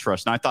pass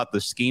rush. And I thought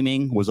the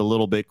scheming was a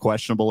little bit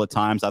questionable at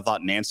times. I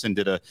thought Nansen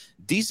did a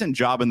decent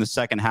job in the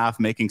second half,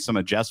 making some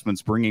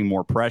adjustments, bringing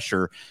more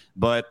pressure.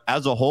 But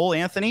as a whole,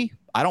 Anthony,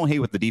 I don't hate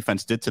what the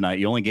defense did tonight.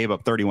 You only gave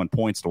up 31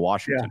 points to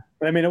Washington.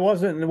 Yeah, I mean, it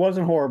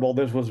wasn't horrible.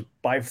 This was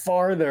by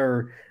far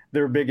their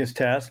biggest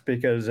test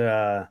because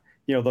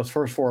those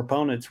first four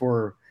opponents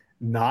were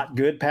not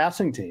good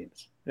passing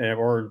teams,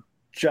 or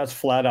just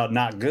flat out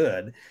not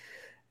good.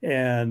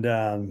 And,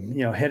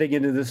 heading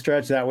into this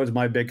stretch, that was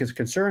my biggest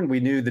concern. We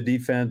knew the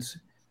defense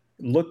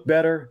looked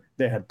better.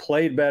 They had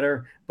played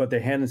better, but they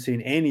hadn't seen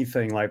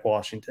anything like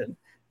Washington.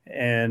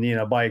 And,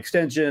 by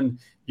extension,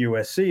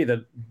 USC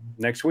the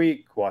next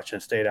week,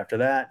 Washington State after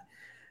that.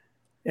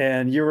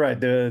 And you're right.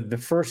 The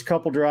first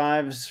couple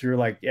drives,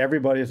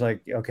 everybody's like,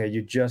 okay,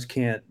 you just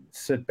can't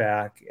sit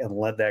back and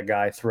let that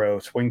guy throw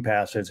swing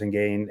passes and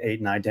gain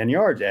 8, 9, 10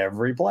 yards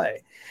every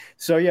play.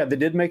 So, yeah, they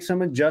did make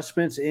some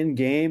adjustments in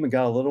game and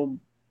got a little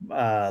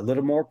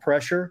more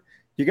pressure.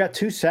 You got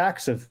 2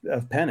 sacks of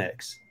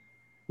Penix,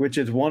 which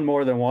is one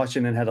more than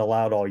Washington had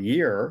allowed all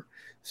year.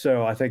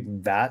 So I think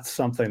that's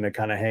something to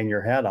kind of hang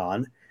your hat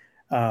on.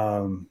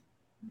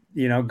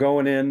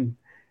 Going in,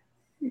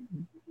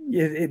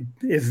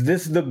 is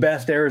this the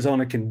best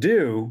Arizona can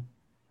do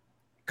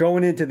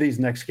going into these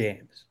next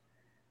games?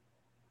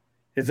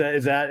 Is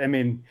that, I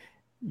mean,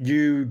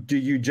 do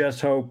you just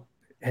hope,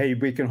 hey,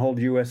 we can hold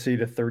USC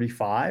to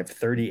 35,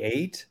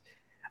 38?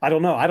 I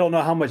don't know. I don't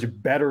know how much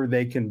better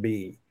they can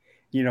be.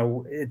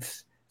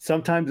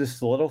 Sometimes it's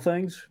the little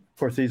things. Of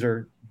course, these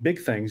are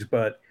big things,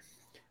 but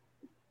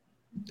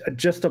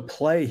just a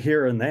play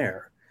here and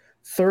there.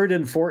 3rd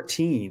and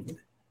 14,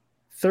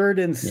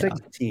 3rd and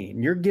 16.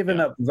 Yeah. You're giving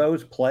up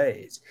those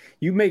plays.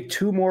 You make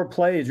 2 more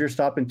plays, you're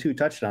stopping 2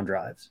 touchdown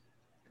drives.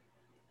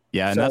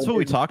 Yeah, and that's what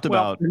we talked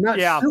about. They're not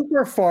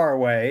super far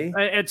away.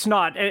 It's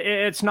not.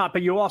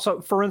 But you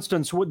also, for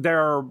instance, didn't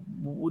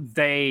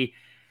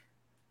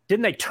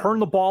they turn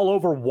the ball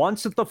over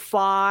once at the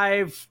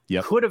 5?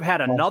 Yep. Could have had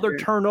another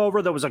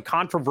turnover. There was a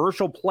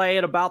controversial play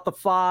at about the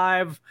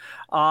 5.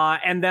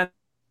 And then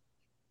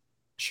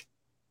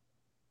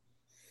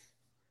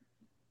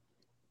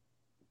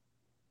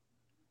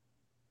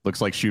looks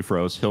like Shu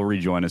froze. He'll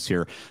rejoin us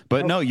here.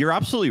 But no, you're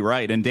absolutely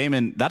right. And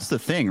Damon, that's the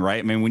thing, right?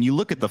 I mean, when you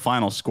look at the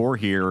final score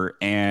here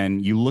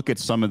and you look at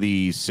some of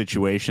these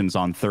situations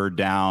on 3rd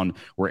down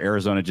where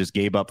Arizona just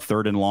gave up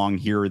 3rd and long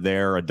here or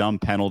there, a dumb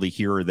penalty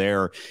here or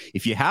there.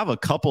 If you have a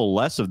couple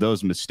less of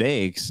those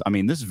mistakes, I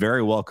mean, this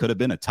very well could have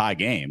been a tie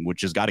game,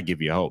 which has got to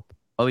give you hope.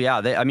 Oh,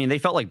 yeah. They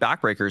felt like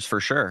backbreakers for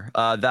sure.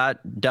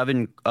 That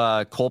Devin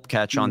Culp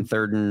catch on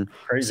 3rd and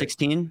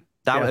 16.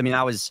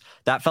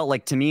 That felt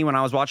like, to me, when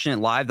I was watching it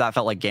live, that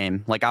felt like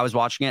game. Like I was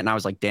watching it and I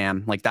was like,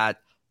 damn, like that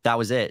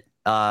was it.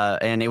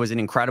 And it was an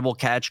incredible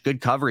catch, good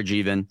coverage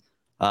even.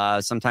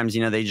 Sometimes,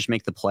 they just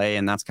make the play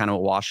and that's kind of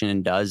what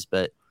Washington does.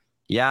 But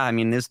yeah, I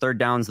mean, those 3rd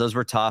downs, those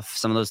were tough.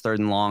 Some of those 3rd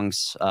and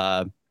longs.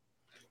 I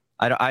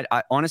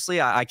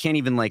honestly, I can't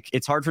even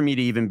it's hard for me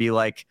to even be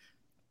like,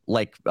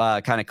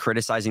 kind of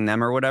criticizing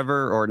them or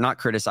whatever, or not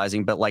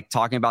criticizing, but like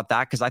talking about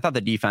that, because I thought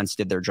the defense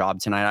did their job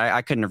tonight.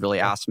 I couldn't have really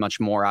asked much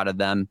more out of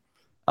them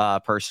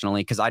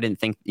personally, because I didn't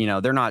think,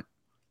 they're not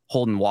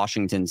holding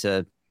Washington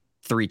to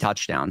 3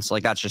 touchdowns.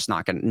 Like, that's just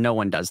not going to, no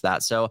one does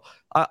that. So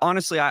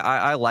honestly,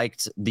 I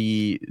liked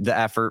the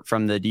effort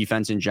from the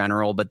defense in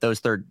general, but those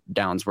third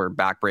downs were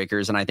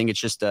backbreakers. And I think it's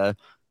just a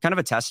kind of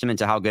a testament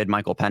to how good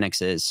Michael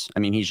Penix is. I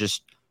mean, he's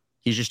just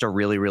a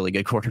really, really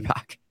good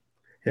quarterback.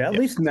 Yeah, at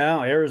least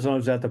now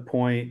Arizona's at the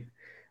point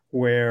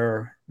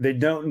where they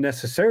don't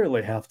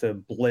necessarily have to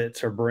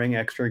blitz or bring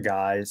extra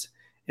guys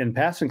in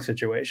passing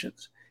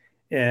situations.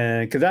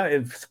 And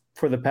because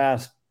for the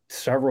past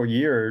several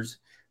years,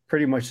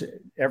 pretty much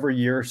every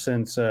year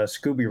since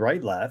Scooby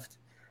Wright left,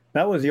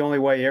 that was the only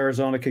way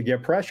Arizona could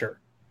get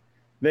pressure.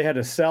 They had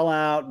to sell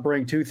out,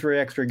 bring 2-3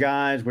 extra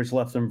guys, which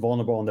left them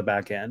vulnerable on the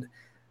back end.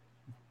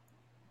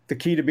 The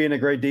key to being a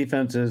great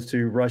defense is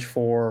to rush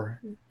 4,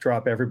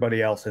 drop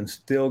everybody else, and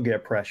still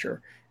get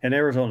pressure. And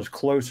Arizona's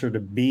closer to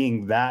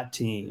being that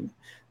team.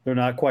 They're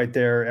not quite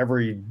there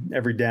every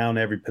down,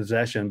 every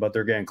possession, but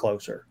they're getting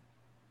closer.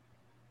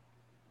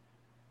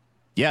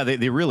 Yeah,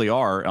 they really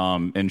are.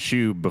 And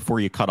Shu,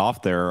 before you cut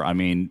off there, I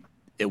mean,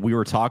 we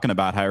were talking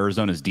about how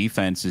Arizona's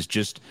defense is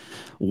just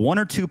 1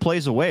 or 2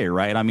 plays away,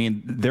 right? I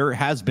mean, there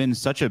has been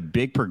such a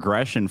big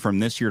progression from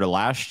this year to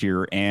last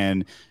year.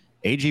 And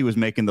AG was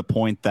making the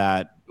point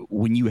that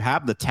when you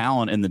have the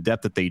talent and the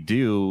depth that they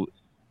do,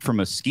 from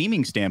a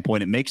scheming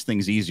standpoint, it makes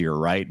things easier,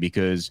 right?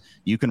 Because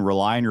you can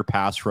rely on your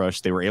pass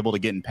rush. They were able to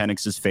get in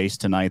Penix's face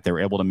tonight. They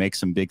were able to make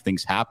some big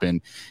things happen.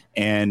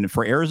 And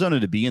for Arizona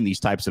to be in these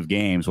types of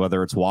games,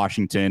 whether it's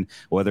Washington,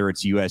 whether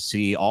it's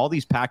USC, all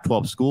these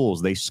Pac-12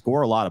 schools, they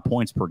score a lot of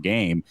points per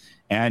game.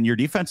 And your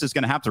defense is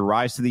going to have to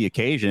rise to the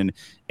occasion.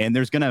 And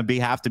there's going to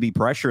have to be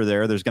pressure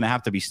there. There's going to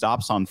have to be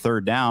stops on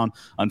third down.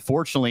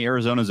 Unfortunately,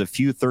 Arizona's a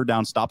few third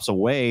down stops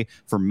away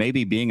from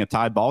maybe being a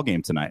tied ball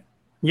game tonight.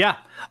 Yeah,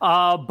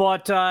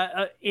 but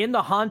in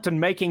the hunt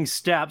and making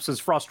steps, as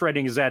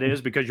frustrating as that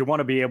is, because you want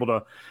to be able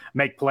to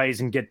make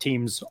plays and get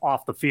teams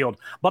off the field.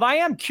 But I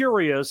am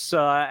curious,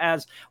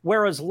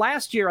 whereas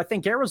last year, I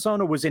think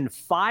Arizona was in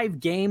 5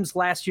 games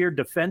last year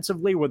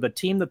defensively, where the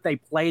team that they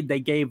played,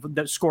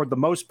 that scored the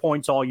most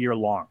points all year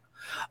long.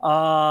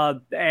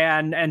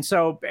 And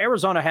so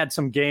Arizona had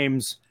some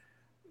games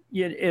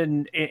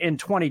in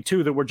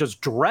 22 that were just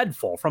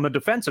dreadful from a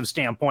defensive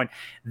standpoint.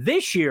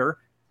 This year,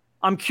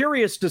 I'm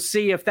curious to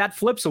see if that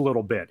flips a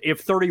little bit, if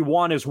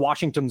 31 is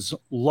Washington's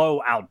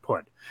low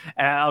output,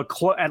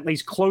 at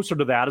least closer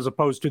to that as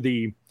opposed to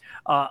the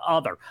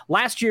other.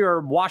 Last year,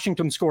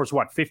 Washington scores,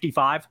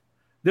 55?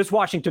 This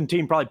Washington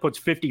team probably puts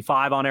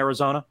 55 on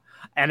Arizona,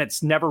 and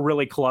it's never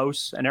really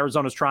close, and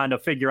Arizona's trying to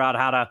figure out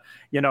how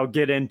to,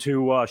 get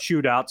into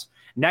shootouts.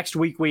 Next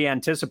week, we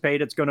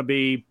anticipate it's going to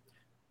be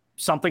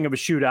something of a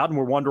shootout, and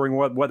we're wondering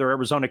whether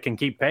Arizona can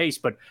keep pace.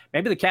 But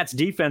maybe the Cats'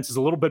 defense is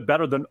a little bit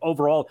better than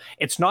overall.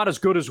 It's not as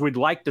good as we'd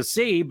like to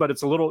see, but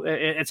it's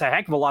a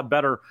heck of a lot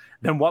better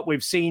than what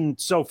we've seen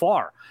so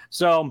far.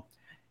 So,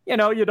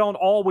 you don't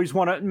always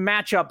want to,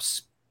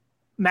 matchups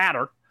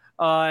matter,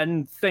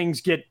 and things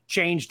get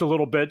changed a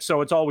little bit. So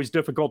it's always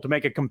difficult to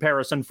make a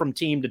comparison from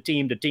team to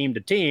team to team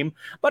to team.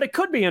 But it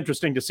could be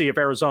interesting to see if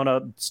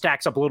Arizona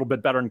stacks up a little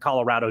bit better than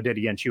Colorado did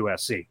against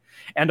USC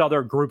and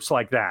other groups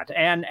like that.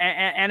 And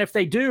if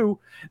they do,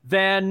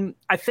 then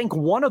I think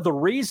one of the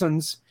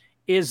reasons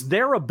is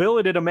their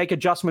ability to make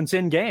adjustments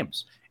in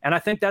games. And I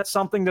think that's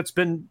something that's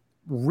been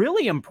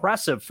really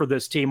impressive for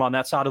this team on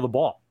that side of the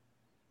ball.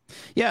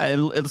 Yeah,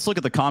 let's look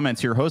at the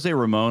comments here. Jose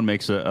Ramon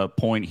makes a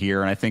point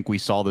here, and I think we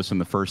saw this in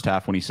the first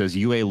half when he says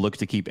UA looked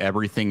to keep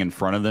everything in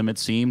front of them, it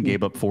seemed,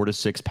 gave up 4 to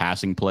 6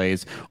 passing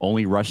plays,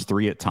 only rushed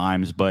 3 at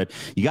times. But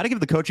you got to give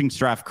the coaching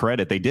staff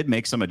credit. They did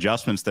make some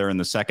adjustments there in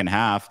the second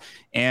half.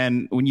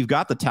 And when you've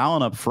got the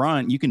talent up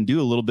front, you can do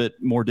a little bit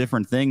more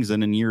different things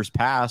than in years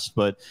past.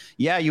 But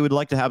yeah, you would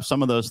like to have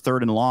some of those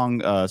third and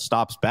long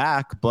stops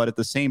back. But at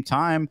the same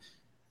time,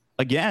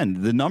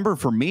 again, the number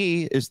for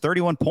me is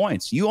 31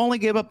 points. You only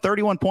gave up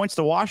 31 points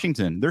to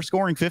Washington. They're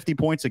scoring 50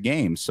 points a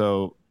game.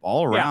 So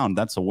all around,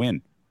 that's a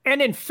win.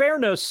 And in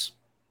fairness,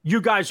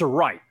 you guys are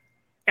right.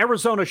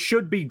 Arizona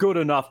should be good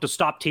enough to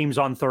stop teams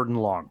on third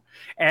and long.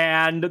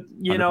 And,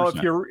 100%.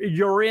 If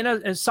you're in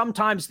and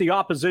sometimes the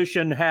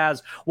opposition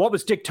has, what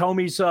was Dick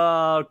Tomey's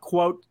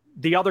quote?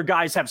 The other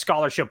guys have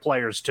scholarship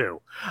players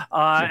too.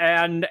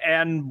 And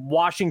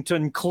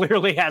Washington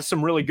clearly has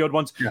some really good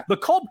ones. Yeah. The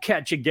Kolb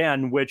catch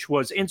again, which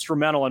was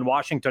instrumental in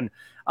Washington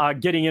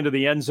getting into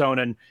the end zone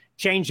and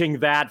changing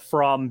that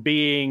from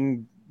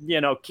being,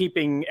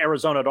 keeping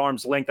Arizona at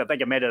arm's length. I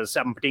think it made it a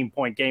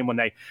 17-point game when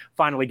they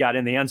finally got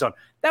in the end zone.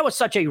 That was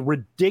such a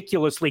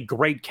ridiculously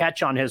great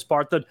catch on his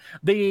part that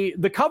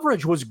the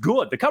coverage was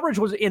good. The coverage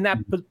was in that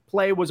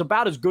play was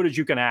about as good as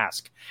you can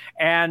ask.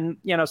 And,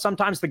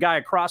 sometimes the guy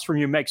across from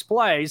you makes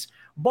plays,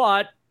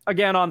 but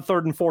again, on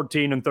 3rd and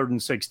 14 and 3rd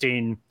and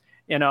 16,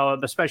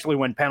 especially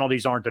when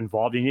penalties aren't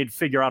involved, you need to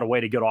figure out a way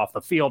to get off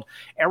the field.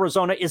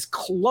 Arizona is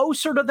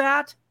closer to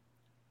that,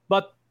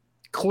 but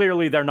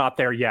clearly they're not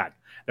there yet.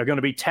 They're going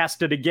to be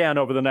tested again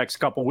over the next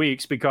couple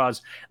weeks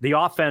because the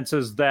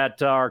offenses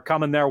that are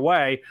coming their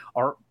way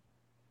are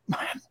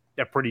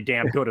they're pretty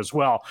damn good as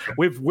well.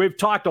 We've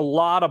talked a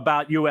lot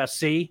about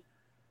USC.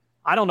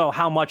 I don't know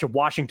how much of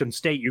Washington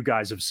State you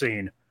guys have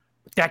seen.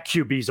 But that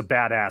QB's a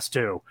badass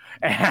too,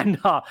 and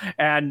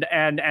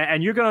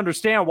you can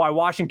understand why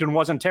Washington State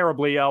wasn't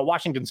terribly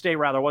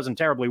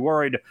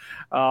worried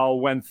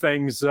when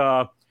things,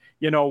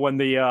 when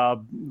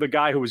the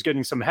guy who was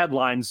getting some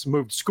headlines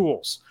moved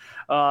schools.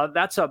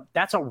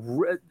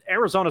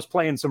 Arizona's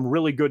playing some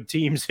really good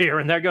teams here,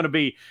 and they're going to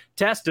be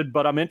tested.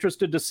 But I'm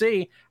interested to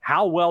see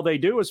how well they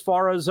do. As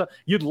far as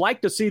you'd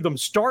like to see them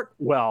start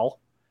well,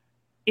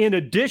 in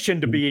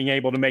addition to being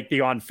able to make the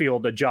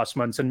on-field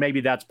adjustments, and maybe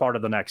that's part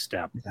of the next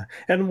step. Yeah.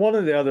 And one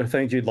of the other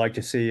things you'd like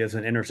to see is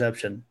an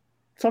interception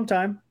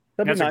sometime.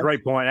 That's a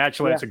great point.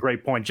 Actually, that's a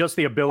great point. Just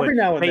the ability.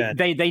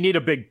 They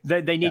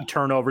need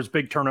turnovers,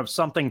 big turnovers,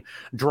 something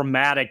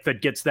dramatic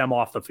that gets them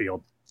off the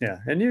field. Yeah,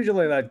 and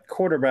usually that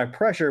quarterback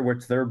pressure,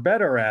 which they're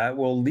better at,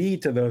 will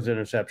lead to those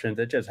interceptions.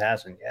 It just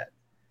hasn't yet.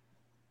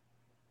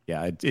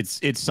 Yeah,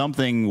 it's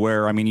something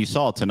where, I mean, you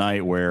saw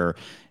tonight where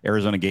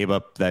Arizona gave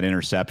up that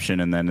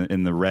interception and then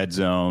in the red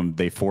zone,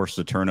 they forced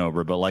a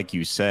turnover. But like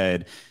you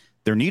said,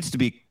 there needs to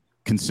be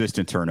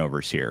consistent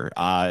turnovers here.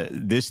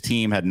 This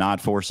team had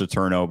not forced a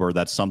turnover.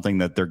 That's something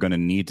that they're going to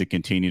need to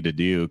continue to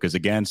do because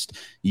against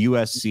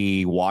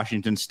USC,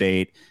 Washington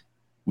State,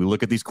 we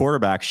look at these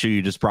quarterbacks.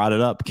 You just brought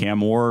it up. Cam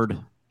Ward,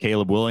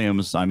 Caleb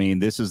Williams. I mean,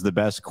 this is the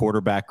best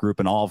quarterback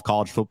group in all of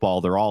college football.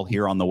 They're all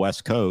here on the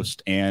West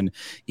Coast. And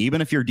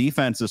even if your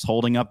defense is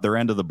holding up their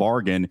end of the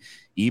bargain,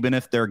 even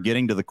if they're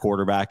getting to the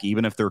quarterback,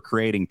 even if they're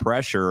creating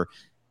pressure,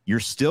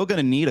 you're still going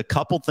to need a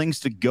couple things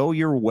to go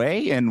your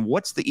way. And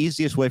what's the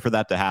easiest way for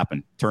that to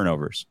happen?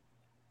 Turnovers.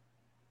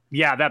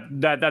 Yeah,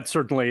 that's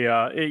certainly.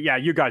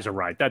 You guys are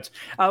right. But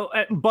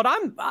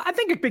I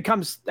think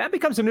that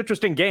becomes an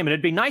interesting game, and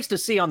it'd be nice to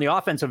see on the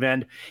offensive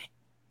end.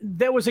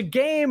 There was a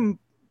game,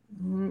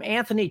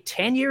 Anthony,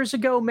 10 years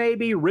ago,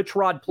 maybe. Rich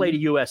Rod played a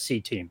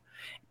USC team.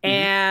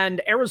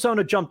 And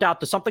Arizona jumped out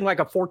to something like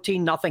a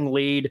 14-0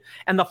 lead.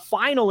 And the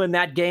final in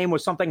that game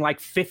was something like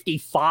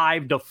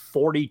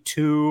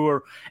 55-42.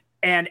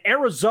 And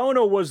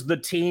Arizona was the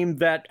team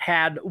that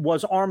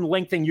was arm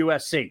lengthening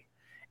USC.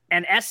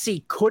 And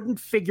SC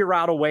couldn't figure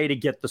out a way to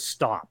get the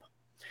stop.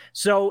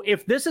 So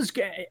if this is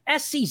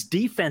SC's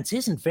defense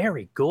isn't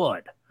very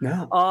good.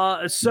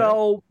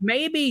 No.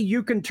 Maybe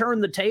you can turn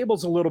the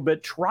tables a little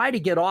bit, try to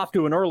get off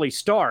to an early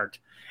start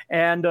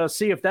and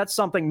see if that's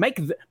something,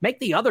 make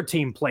the other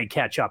team play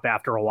catch up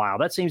after a while.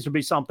 That seems to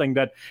be something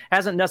that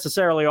hasn't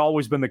necessarily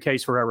always been the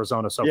case for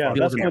Arizona so far. Yeah,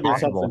 that's going to be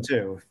something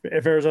too.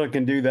 If Arizona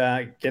can do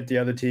that, get the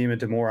other team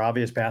into more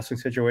obvious passing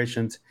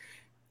situations,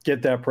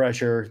 get that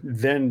pressure,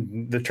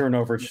 then the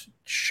turnovers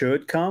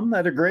should come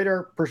at a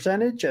greater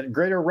percentage, at a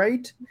greater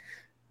rate.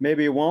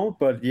 Maybe it won't,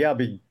 but yeah, I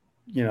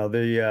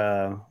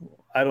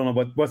don't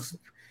know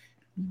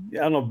I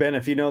don't know, Ben,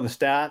 if you know the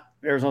stat,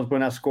 Arizona's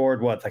been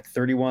outscored, like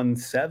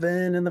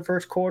 31-7 in the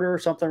first quarter or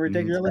something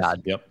ridiculous?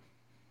 Yep.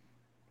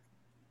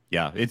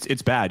 Yeah,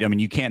 it's bad. I mean,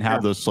 you can't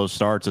have those slow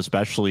starts,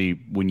 especially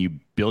when you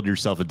build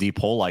yourself a deep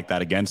hole like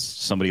that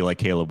against somebody like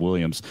Caleb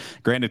Williams.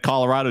 Granted,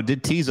 Colorado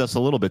did tease us a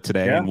little bit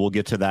today, and we'll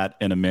get to that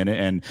in a minute.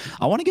 And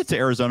I want to get to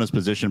Arizona's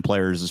position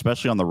players,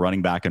 especially on the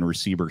running back and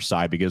receiver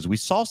side, because we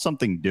saw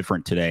something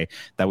different today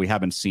that we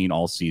haven't seen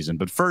all season.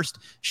 But first,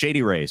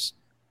 Shady Rays.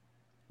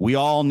 We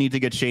all need to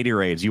get Shady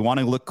Rays. You want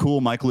to look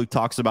cool. Mike Luke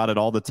talks about it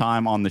all the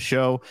time on the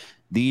show.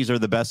 These are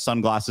the best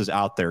sunglasses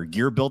out there.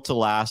 Gear built to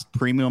last,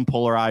 premium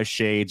polarized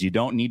shades. You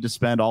don't need to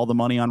spend all the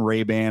money on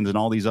Ray-Bans and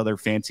all these other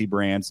fancy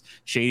brands.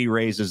 Shady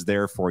Rays is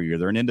there for you.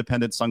 They're an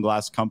independent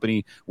sunglass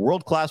company,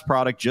 world-class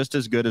product, just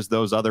as good as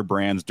those other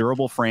brands,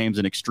 durable frames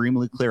and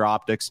extremely clear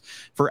optics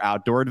for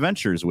outdoor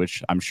adventures,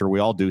 which I'm sure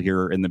we all do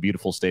here in the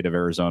beautiful state of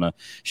Arizona.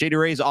 Shady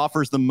Rays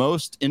offers the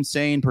most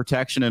insane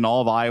protection in all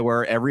of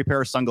eyewear. Every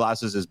pair of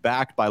sunglasses is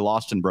backed by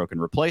lost and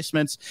broken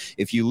replacements.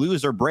 If you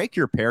lose or break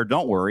your pair,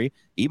 don't worry.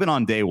 Even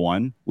on day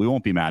one, we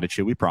won't be mad at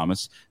you. We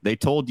promise. They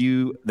tell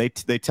you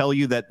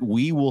that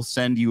we will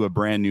send you a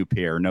brand new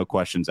pair. No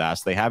questions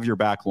asked. They have your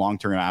back long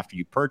term after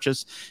you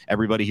purchase.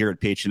 Everybody here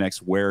at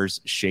PHNX wears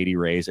Shady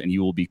Rays, and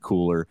you will be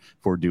cooler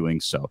for doing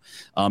so.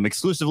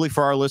 Exclusively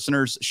for our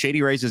listeners,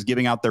 Shady Rays is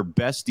giving out their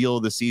best deal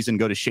of the season.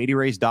 Go to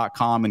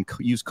shadyrays.com and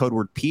use code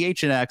word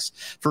PHNX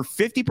for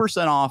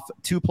 50% off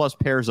 2+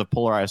 pairs of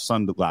polarized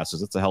sunglasses.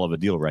 That's a hell of a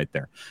deal right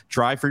there.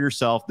 Try for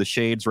yourself. The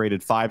shades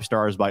rated 5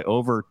 stars by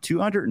over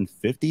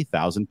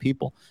 250,000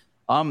 people.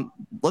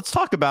 Let's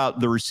talk about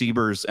the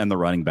receivers and the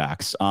running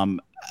backs.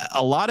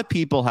 A lot of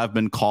people have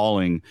been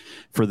calling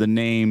for the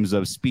names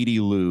of Speedy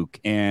Luke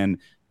and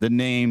the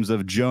names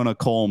of Jonah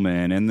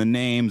Coleman and the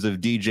names of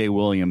DJ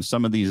Williams,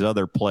 some of these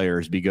other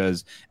players,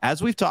 because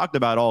as we've talked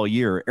about all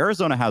year,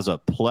 Arizona has a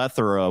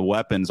plethora of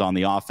weapons on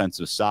the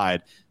offensive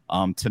side.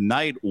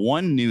 Tonight,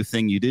 one new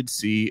thing you did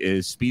see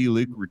is Speedy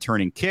Luke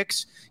returning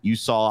kicks. You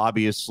saw,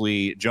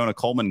 obviously, Jonah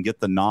Coleman get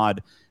the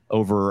nod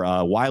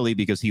over Wiley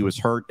because he was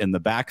hurt in the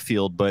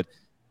backfield. But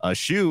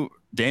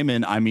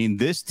Damon, I mean,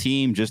 this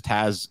team just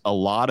has a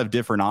lot of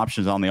different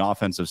options on the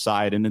offensive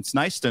side, and it's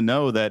nice to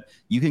know that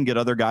you can get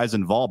other guys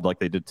involved like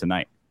they did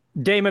tonight.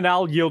 Damon,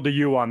 I'll yield to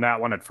you on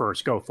that one at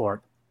first. Go for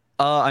it.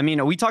 I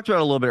mean, we talked about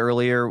it a little bit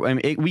earlier. I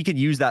mean, we could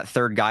use that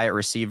third guy at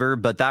receiver,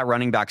 but that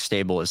running back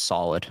stable is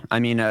solid. I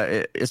mean,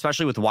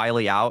 especially with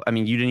Wiley out. I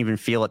mean, you didn't even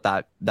feel it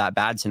that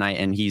bad tonight,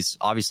 and he's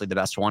obviously the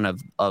best one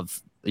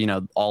of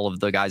all of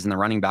the guys in the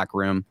running back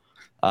room.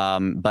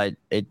 But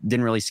it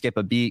didn't really skip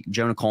a beat.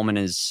 Jonah Coleman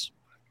is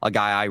a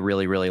guy I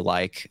really, really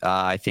like.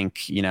 I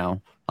think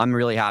I'm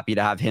really happy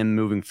to have him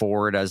moving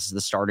forward as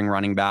the starting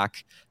running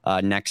back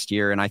next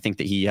year, and I think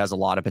that he has a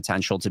lot of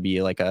potential to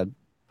be like a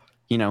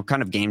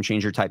kind of game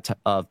changer type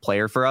of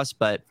player for us.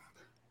 But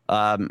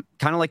kind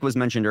of like was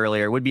mentioned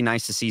earlier, it would be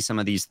nice to see some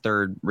of these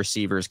third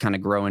receivers kind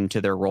of grow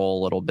into their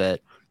role a little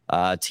bit.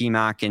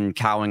 T-Mac and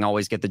Cowing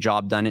always get the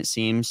job done, it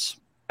seems,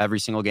 every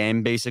single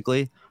game,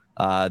 basically.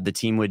 The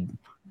team would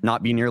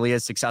not be nearly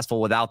as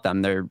successful without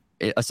them. They're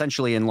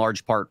essentially in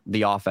large part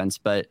the offense,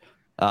 but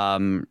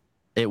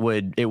it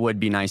would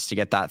be nice to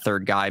get that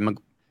third guy.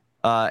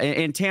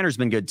 And Tanner's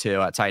been good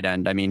too at tight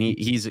end. I mean,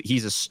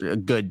 he's a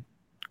good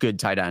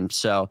tight end.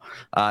 So,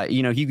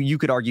 you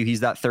could argue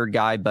he's that third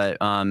guy, but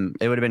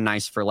it would have been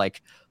nice for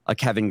like a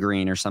Kevin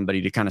Green or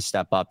somebody to kind of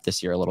step up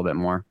this year a little bit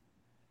more.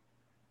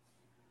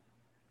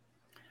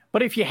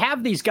 But if you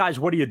have these guys,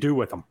 what do you do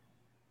with them?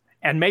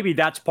 And maybe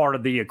that's part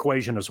of the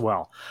equation as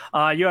well.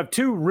 You have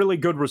two really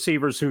good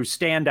receivers who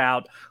stand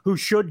out, who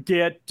should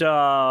get,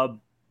 they're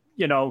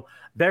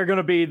going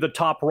to be the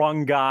top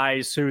rung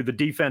guys who the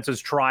defenses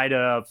try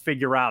to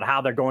figure out how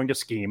they're going to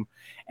scheme.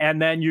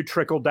 And then you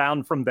trickle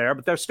down from there,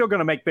 but they're still going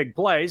to make big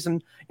plays.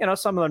 And,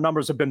 some of their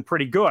numbers have been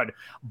pretty good.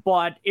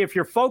 But if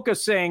you're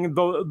focusing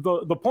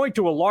the point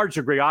to a large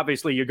degree,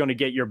 obviously you're going to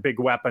get your big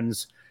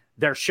weapons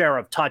their share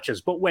of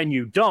touches. But when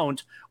you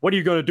don't, what are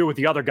you going to do with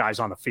the other guys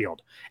on the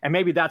field? And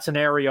maybe that's an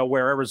area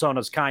where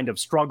Arizona's kind of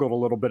struggled a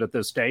little bit at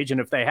this stage. And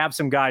if they have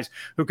some guys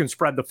who can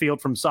spread the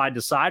field from side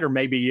to side, or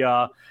maybe,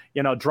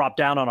 drop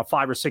down on a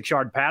 5 or 6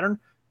 yard pattern,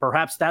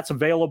 perhaps that's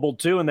available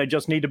too. And they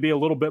just need to be a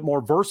little bit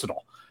more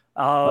versatile.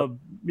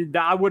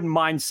 I wouldn't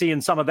mind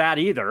seeing some of that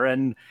either.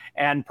 And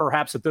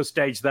perhaps at this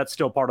stage, that's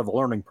still part of the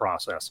learning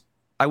process.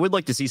 I would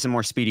like to see some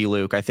more Speedy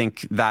Luke. I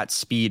think that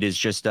speed is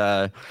just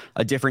a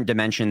different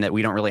dimension that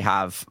we don't really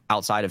have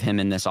outside of him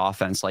in this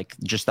offense. Like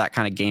just that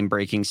kind of game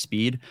breaking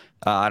speed.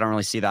 I don't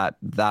really see that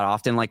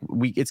often. Like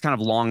it's kind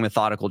of long,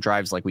 methodical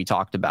drives like we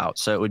talked about.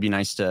 So it would be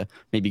nice to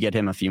maybe get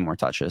him a few more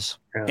touches.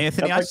 Yeah.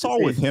 Anthony, I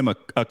saw with him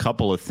a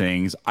couple of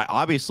things.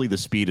 Obviously the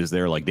speed is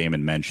there, like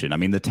Damon mentioned. I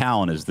mean, the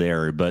talent is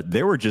there, but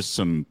there were just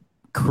some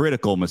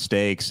critical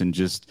mistakes and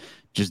just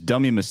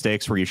dummy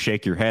mistakes where you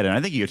shake your head. And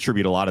I think you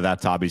attribute a lot of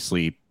that to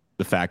obviously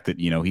the fact that,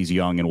 he's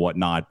young and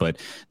whatnot. But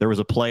there was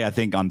a play, I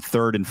think, on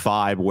 3rd and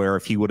 5 where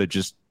if he would have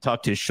just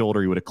tucked his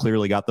shoulder, he would have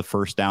clearly got the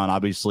first down,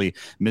 obviously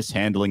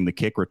mishandling the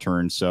kick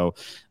return. So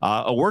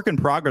a work in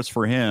progress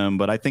for him.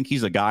 But I think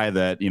he's a guy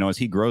that, as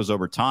he grows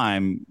over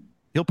time,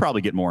 he'll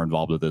probably get more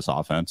involved with this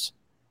offense.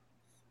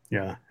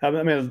 Yeah. I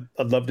mean,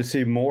 I'd love to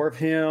see more of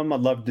him. I'd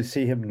love to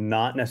see him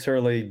not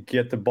necessarily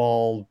get the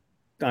ball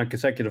on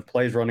consecutive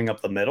plays running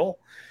up the middle.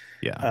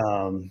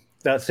 Yeah.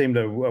 That seemed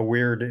a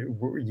weird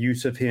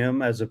use of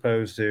him as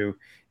opposed to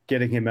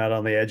getting him out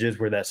on the edges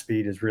where that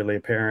speed is really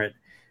apparent.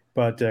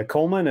 But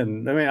Coleman,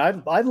 and I mean,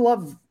 I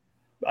love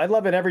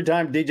it every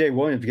time DJ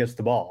Williams gets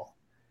the ball.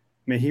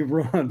 I mean, he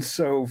runs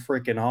so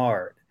freaking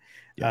hard.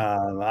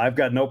 Yeah. I've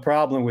got no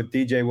problem with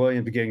DJ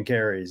Williams getting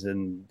carries,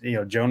 and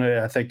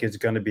Jonah I think is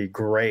going to be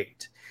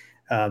great.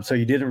 So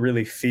you didn't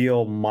really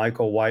feel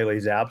Michael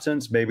Wiley's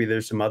absence. Maybe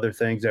there's some other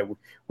things that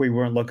we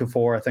weren't looking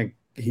for. I think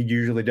he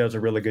usually does a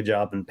really good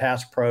job in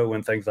pass pro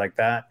and things like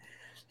that.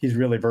 He's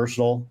really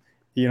versatile.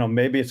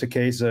 Maybe it's a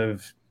case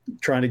of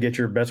trying to get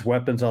your best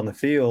weapons on the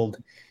field.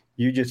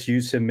 You just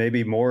use him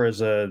maybe more as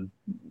a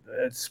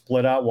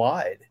split out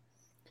wide.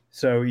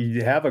 So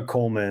you have a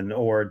Coleman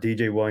or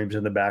DJ Williams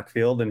in the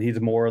backfield, and he's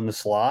more in the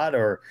slot,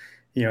 or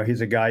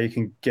he's a guy you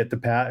can get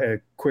a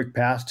quick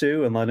pass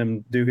to and let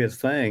him do his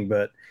thing.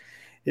 But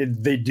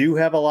they do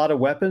have a lot of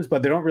weapons,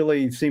 but they don't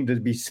really seem to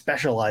be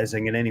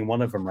specializing in any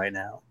one of them right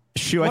now.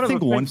 Shu, I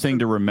think one thing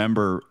to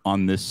remember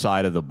on this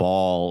side of the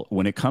ball,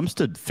 when it comes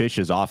to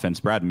Fish's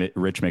offense, Brad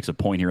Rich makes a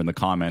point here in the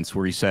comments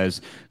where he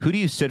says, who do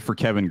you sit for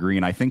Kevin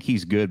Green? I think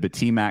he's good, but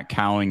T-Mac,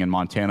 Cowing, and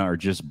Montana are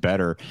just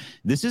better.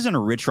 This isn't a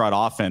Rich Rod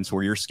offense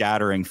where you're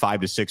scattering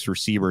 5 to 6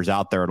 receivers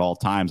out there at all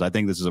times. I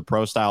think this is a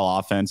pro-style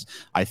offense.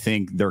 I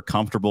think they're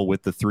comfortable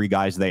with the 3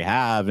 guys they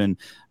have, and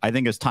I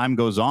think as time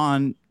goes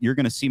on, you're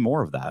going to see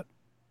more of that.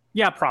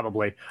 Yeah,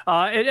 probably.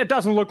 It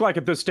doesn't look like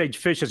at this stage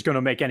Fish is going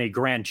to make any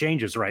grand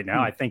changes right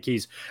now. I think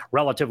he's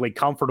relatively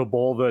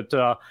comfortable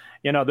that,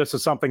 this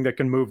is something that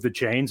can move the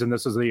chains, and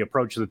this is the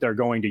approach that they're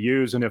going to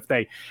use. And if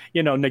they,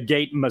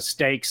 negate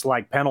mistakes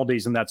like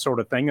penalties and that sort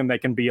of thing, and they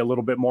can be a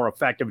little bit more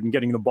effective in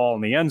getting the ball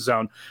in the end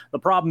zone. The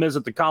problem is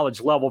at the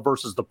college level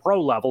versus the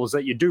pro level is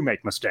that you do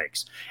make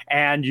mistakes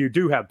and you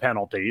do have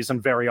penalties,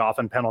 and very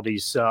often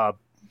penalties,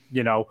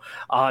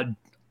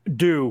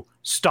 do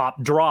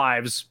stop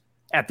drives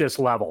at this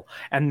level.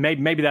 And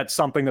maybe that's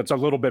something that's a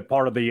little bit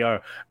part of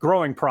the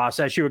growing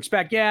process. You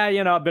expect,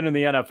 I've been in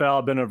the NFL,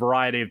 I've been in a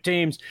variety of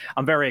teams.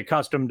 I'm very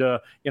accustomed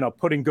to,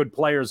 putting good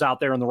players out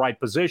there in the right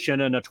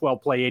position, and a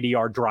 12-play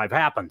 80-yard drive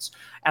happens.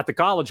 At the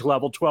college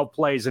level, 12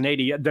 plays and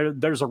 80,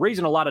 there's a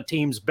reason a lot of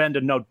teams bend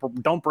and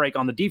don't break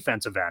on the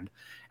defensive end.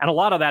 And a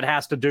lot of that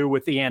has to do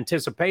with the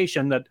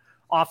anticipation that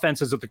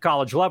offenses at the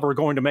college level are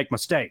going to make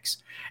mistakes.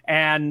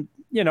 And,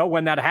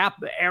 when that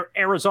happens,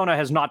 Arizona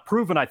has not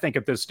proven, I think,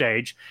 at this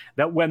stage,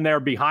 that when they're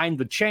behind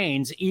the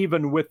chains,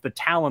 even with the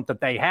talent that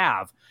they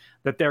have,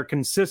 that they're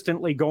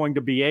consistently going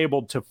to be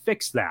able to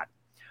fix that.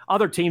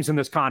 Other teams in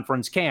this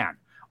conference can.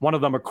 One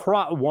of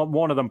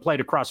them played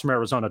across from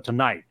Arizona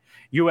tonight.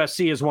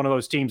 USC is one of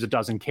those teams that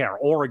doesn't care.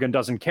 Oregon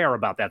doesn't care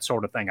about that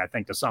sort of thing, I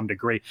think, to some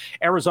degree.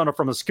 Arizona,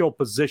 from a skill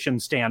position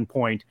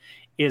standpoint,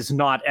 is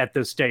not at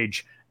this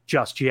stage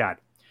just yet.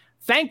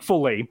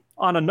 Thankfully,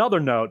 on another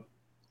note,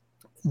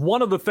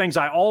 one of the things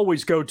I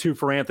always go to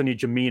for Anthony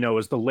Gimino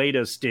is the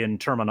latest in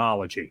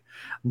terminology.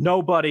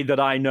 Nobody that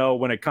I know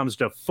when it comes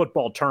to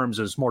football terms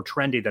is more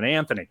trendy than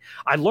Anthony.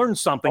 I learned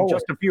something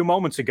just a few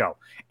moments ago.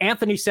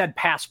 Anthony said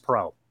pass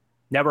pro.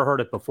 Never heard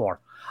it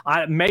before.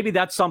 Maybe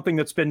that's something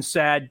that's been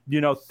said,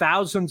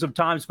 thousands of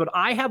times, but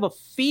I have a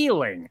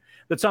feeling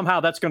that somehow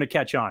that's going to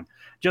catch on.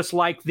 Just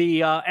like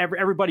the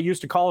everybody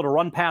used to call it a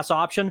run-pass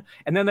option,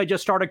 and then they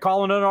just started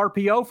calling it an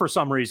RPO for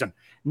some reason.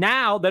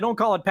 Now they don't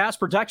call it pass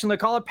protection, they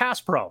call it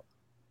pass pro.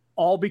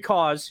 All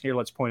because, here,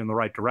 let's point in the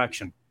right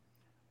direction,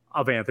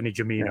 of Anthony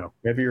Gimino.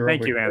 Yeah,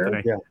 thank you,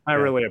 Anthony. Yeah, I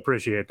really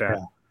appreciate that.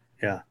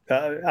 Yeah.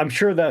 I'm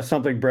sure that's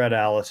something Brett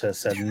Alice has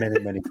said many,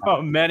 many times.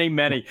 Oh, many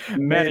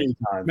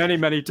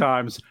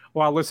times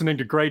while listening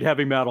to great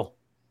heavy metal.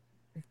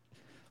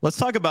 Let's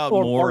talk about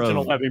more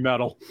of heavy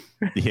metal.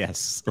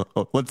 Yes.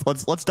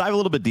 Let's dive a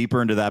little bit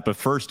deeper into that. But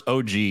first,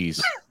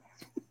 OGs.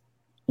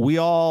 We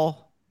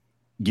all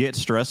get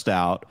stressed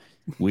out.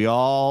 We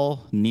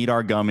all need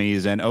our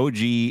gummies, and OG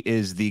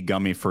is the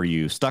gummy for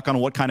you. Stuck on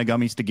what kind of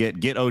gummies to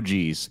get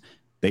OGs.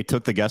 They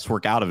took the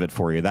guesswork out of it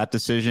for you. That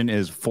decision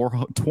is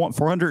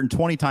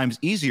 420 times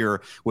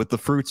easier with the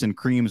fruits and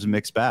creams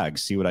mixed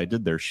bags. See what I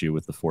did there, Shu,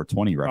 with the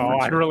 420 reference.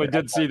 Oh, I really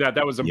did see that.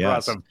 That was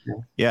impressive.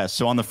 Yes.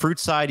 So on the fruit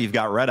side, you've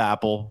got red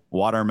apple,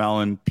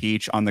 watermelon,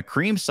 peach. On the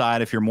cream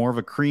side, if you're more of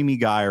a creamy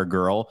guy or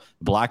girl,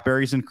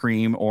 blackberries and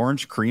cream,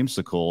 orange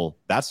creamsicle.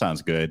 That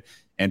sounds good.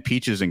 And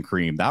peaches and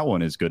cream. That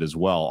one is good as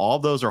well. All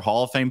of those are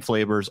Hall of Fame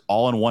flavors,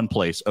 all in one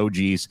place,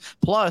 OGs.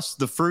 Plus,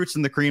 the fruits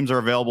and the creams are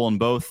available in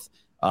both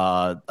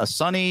a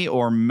sunny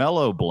or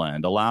mellow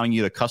blend, allowing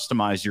you to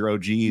customize your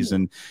OGs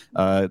and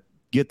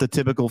get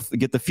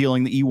the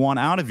feeling that you want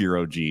out of your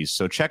OGs.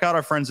 So check out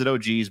our friends at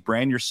OGs,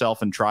 brand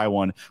yourself and try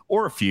one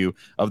or a few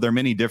of their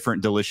many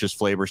different delicious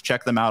flavors.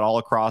 Check them out all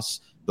across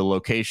the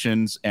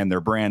locations and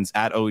their brands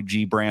at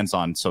OG Brands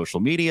on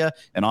social media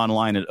and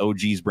online at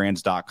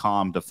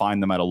ogsbrands.com to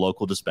find them at a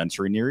local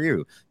dispensary near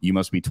you. You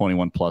must be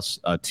 21 plus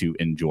to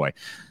enjoy.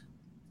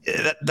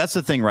 That's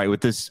the thing, right? With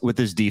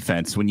this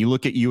defense, when you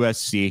look at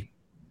USC,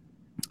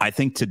 I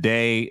think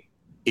today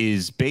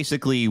is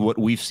basically what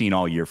we've seen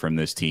all year from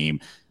this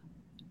team.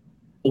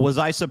 Was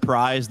I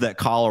surprised that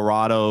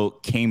Colorado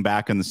came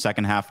back in the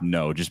second half?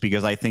 No, just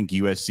because I think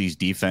USC's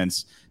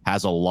defense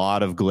has a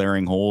lot of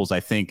glaring holes. I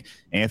think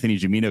Anthony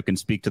Gimino can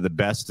speak to the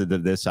best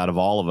of this out of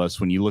all of us.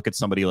 When you look at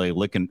somebody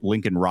like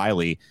Lincoln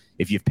Riley,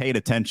 if you've paid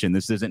attention,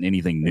 this isn't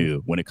anything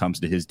new when it comes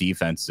to his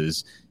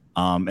defenses.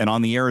 And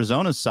on the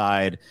Arizona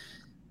side,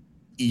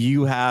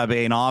 you have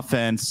an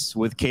offense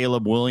with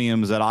Caleb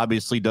Williams that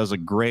obviously does a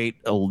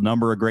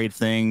number of great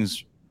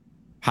things.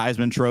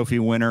 Heisman Trophy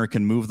winner,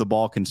 can move the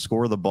ball, can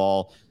score the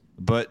ball.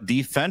 But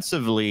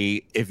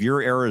defensively, if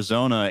you're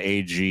Arizona,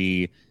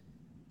 AG,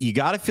 you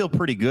got to feel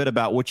pretty good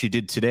about what you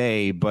did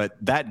today. But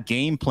that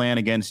game plan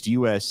against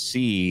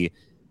USC,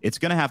 it's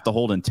going to have to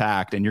hold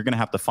intact, and you're going to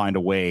have to find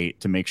a way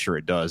to make sure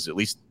it does, at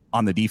least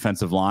on the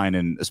defensive line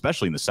and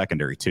especially in the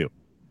secondary too.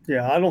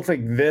 Yeah, I don't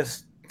think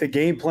the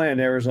game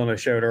plan Arizona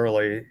showed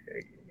early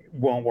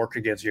won't work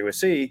against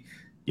USC,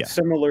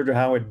 similar to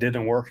how it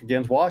didn't work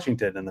against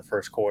Washington in the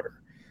first quarter.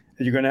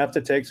 You're going to have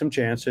to take some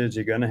chances.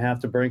 You're going to have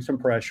to bring some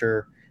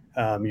pressure.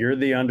 You're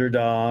the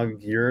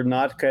underdog. You're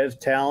not as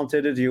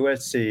talented as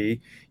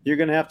USC. You're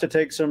going to have to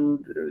take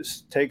some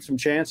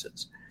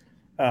chances.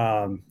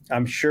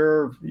 I'm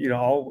sure many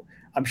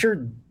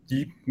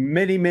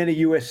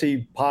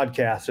USC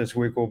podcasts this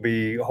week will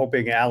be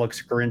hoping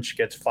Alex Grinch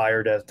gets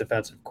fired as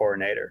defensive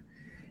coordinator,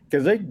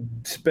 because they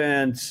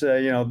spent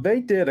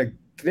they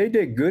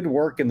did good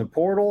work in the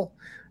portal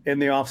in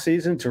the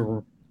offseason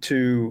to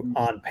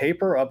on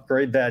paper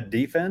upgrade that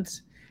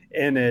defense,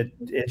 and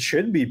it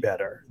should be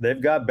better.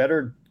 They've got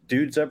better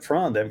dudes up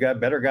front. They've got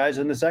better guys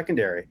in the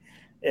secondary,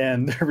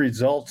 and the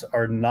results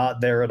are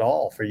not there at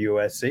all for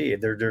USC.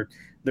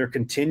 They're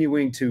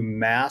continuing to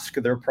mask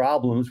their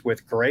problems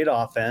with great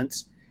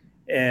offense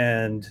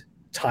and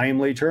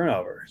timely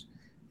turnovers.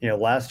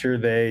 Last year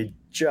they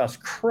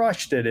just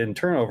crushed it in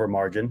turnover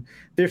margin.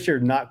 This year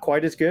not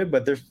quite as good,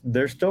 but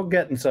they're still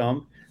getting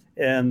some,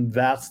 and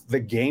that's the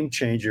game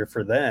changer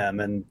for them.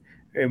 And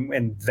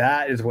And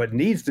that is what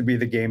needs to be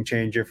the game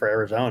changer for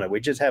Arizona. We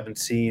just haven't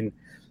seen,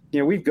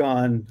 we've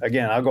gone,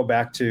 again, I'll go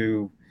back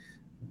to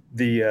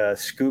the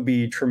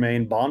Scooby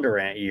Tremaine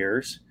Bondurant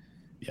years.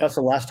 Yeah. That's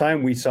the last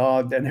time we saw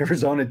an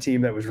Arizona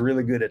team that was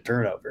really good at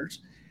turnovers.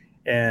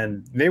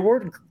 And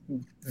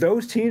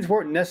those teams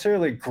weren't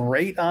necessarily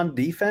great on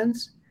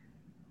defense,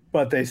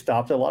 but they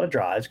stopped a lot of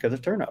drives because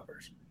of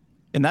turnovers.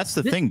 And that's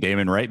the thing,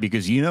 Damon, right?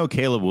 Because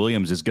Caleb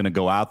Williams is going to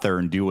go out there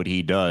and do what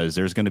he does.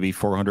 There's going to be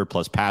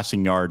 400-plus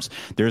passing yards.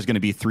 There's going to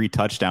be 3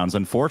 touchdowns.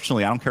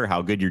 Unfortunately, I don't care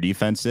how good your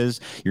defense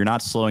is. You're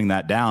not slowing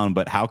that down.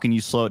 But how can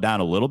you slow it down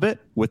a little bit?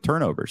 With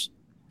turnovers.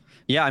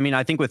 Yeah, I mean,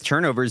 I think with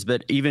turnovers,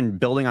 but even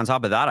building on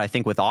top of that, I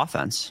think with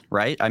offense,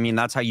 right? I mean,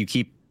 that's how you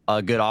keep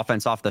a good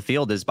offense off the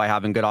field, is by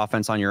having good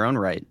offense on your own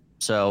right.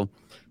 So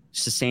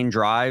sustain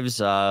drives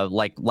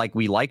like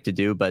we like to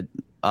do, but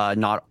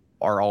not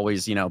are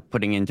always,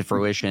 putting into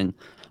fruition.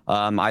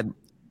 I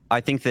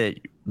think that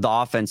the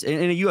offense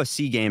in a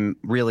USC game,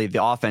 really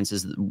the offense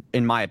is,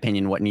 in my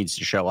opinion, what needs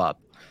to show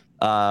up.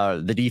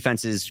 The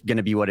defense is going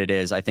to be what it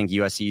is. I think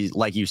USC,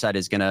 like you said,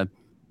 is going to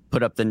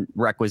put up the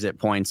requisite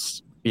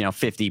points,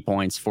 50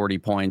 points, 40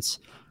 points.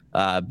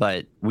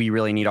 But we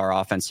really need our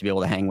offense to be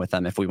able to hang with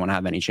them if we want to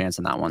have any chance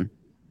in that one.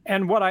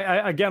 And what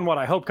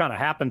I hope kind of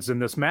happens in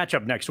this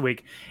matchup next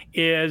week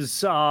is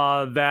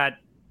that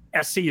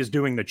SC is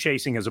doing the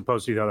chasing as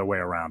opposed to the other way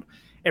around.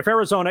 If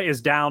Arizona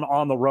is down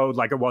on the road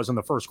like it was in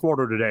the first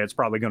quarter today, it's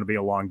probably going to be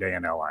a long day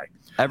in LA.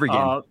 Every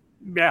game.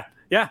 Yeah.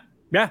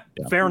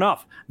 Fair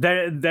enough.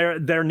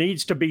 There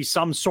needs to be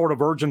some sort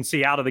of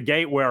urgency out of the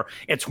gate, where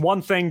it's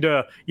one thing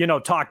to,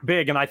 talk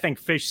big. And I think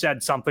Fish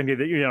said something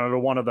to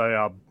one of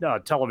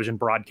the television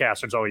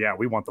broadcasters. Oh yeah,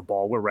 we want the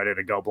ball. We're ready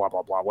to go, blah,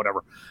 blah, blah,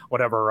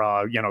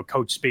 whatever,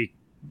 coach speak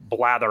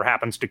blather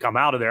happens to come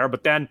out of there.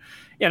 But then,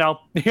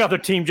 the other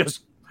team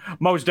just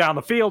mows down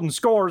the field and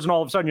scores, and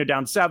all of a sudden you're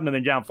down 7 and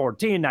then down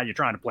 14. Now you're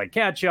trying to play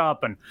catch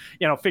up and,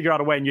 figure out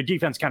a way, and your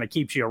defense kind of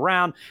keeps you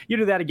around. You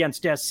do that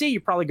against SC,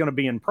 you're probably going to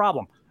be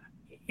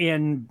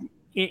in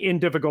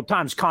difficult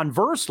times.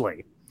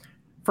 Conversely,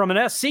 from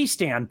an SC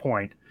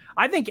standpoint,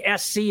 I think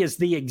SC is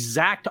the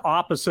exact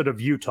opposite of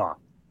Utah.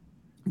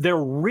 They're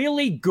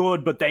really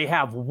good, but they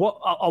have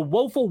a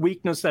woeful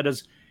weakness that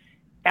is,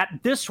 at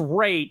this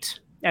rate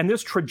and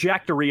this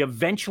trajectory,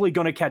 eventually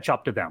going to catch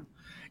up to them.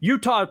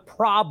 Utah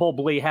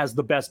probably has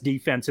the best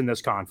defense in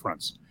this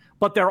conference,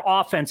 but their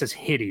offense is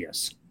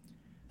hideous.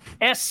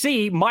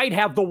 SC might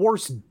have the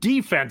worst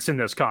defense in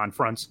this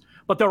conference,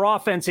 but their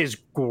offense is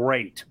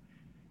great.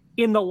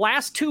 In the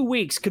last 2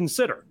 weeks,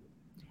 consider,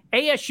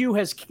 SC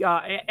has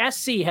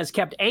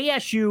kept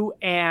ASU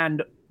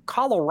and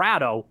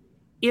Colorado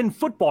in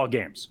football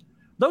games.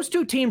 Those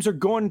two teams are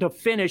going to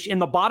finish in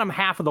the bottom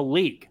half of the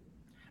league.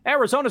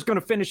 Arizona's going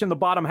to finish in the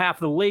bottom half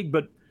of the league,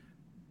 but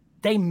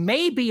they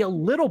may be a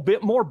little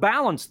bit more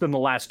balanced than the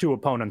last two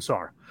opponents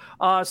are.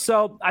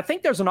 So I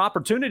think there's an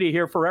opportunity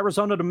here for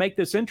Arizona to make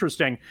this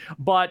interesting.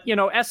 But,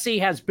 SC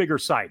has bigger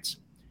sights.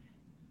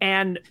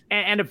 And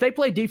if they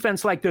play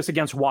defense like this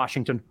against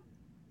Washington,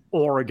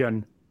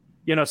 Oregon,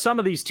 some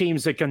of these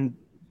teams that can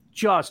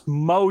just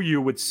mow you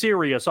with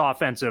serious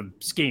offensive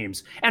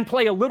schemes and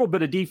play a little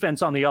bit of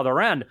defense on the other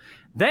end,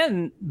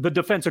 then the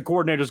defensive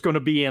coordinator is going to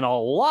be in a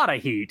lot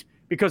of heat,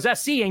 because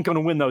SC ain't going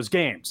to win those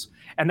games.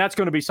 And that's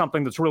going to be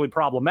something that's really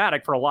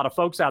problematic for a lot of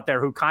folks out there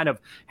who kind of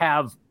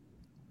have,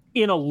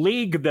 in a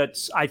league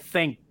that's, I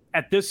think,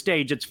 at this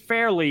stage,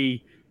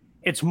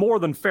 it's more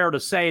than fair to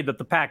say that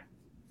the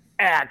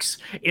Pac-X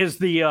is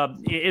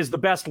the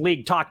best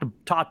league top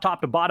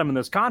to bottom in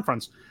this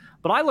conference.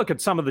 But I look at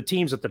some of the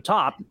teams at the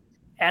top,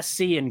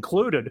 SC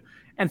included,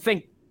 and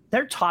think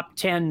they're top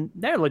 10,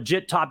 they're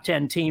legit top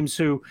 10 teams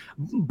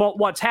but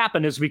what's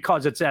happened is,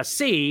 because it's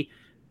SC,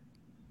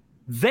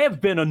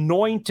 they've been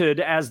anointed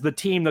as the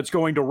team that's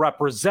going to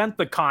represent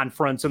the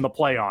conference in the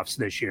playoffs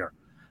this year.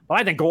 But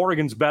I think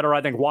Oregon's better.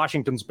 I think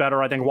Washington's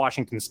better. I think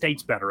Washington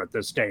State's better at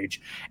this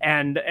stage.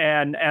 And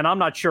I'm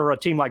not sure a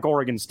team like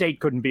Oregon State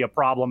couldn't be a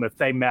problem if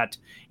they met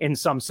in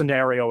some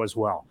scenario as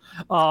well.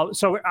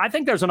 So I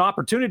think there's an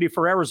opportunity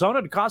for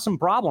Arizona to cause some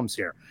problems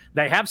here.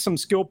 They have some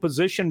skill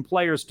position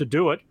players to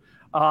do it.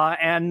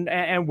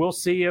 And we'll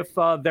see if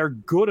they're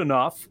good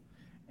enough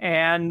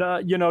and,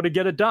 to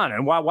get it done.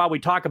 And while we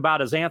talk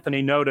about, as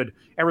Anthony noted,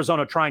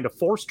 Arizona trying to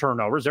force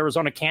turnovers,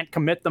 Arizona can't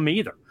commit them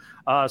either.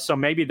 So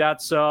maybe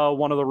that's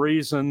one of the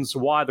reasons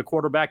why the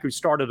quarterback who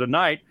started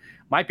tonight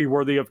might be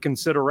worthy of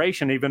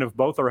consideration, even if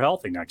both are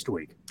healthy next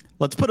week.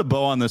 Let's put a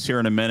bow on this here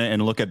in a minute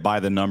and look at by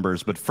the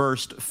numbers. But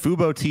first,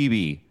 Fubo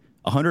TV.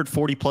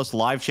 140 plus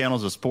live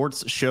channels of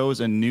sports, shows,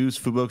 and news.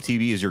 Fubo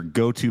TV is your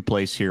go-to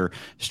place here.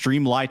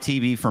 Stream live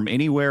TV from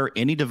anywhere,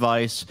 any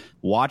device.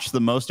 Watch the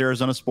most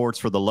Arizona sports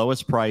for the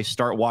lowest price.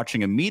 Start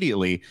watching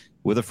immediately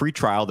with a free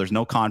trial. There's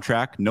no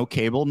contract, no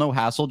cable, no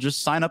hassle.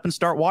 Just sign up and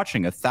start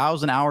watching.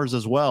 1,000 hours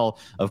as well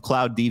of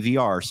cloud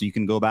DVR. So you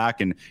can go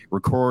back and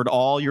record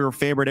all your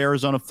favorite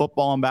Arizona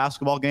football and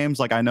basketball games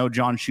like I know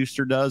John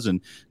Schuster does, and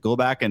go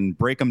back and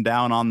break them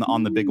down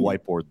on the big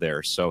whiteboard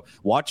there. So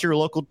watch your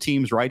local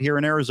teams right here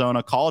in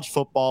Arizona. College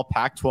football,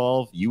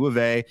 Pac-12, U of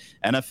A,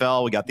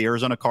 NFL. We got the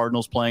Arizona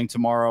Cardinals playing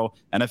tomorrow,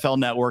 NFL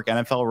Network,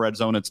 NFL Red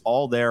Zone. It's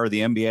all there.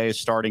 The NBA is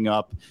starting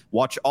up.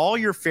 Watch all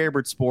your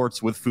favorite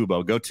sports with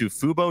Fubo. Go to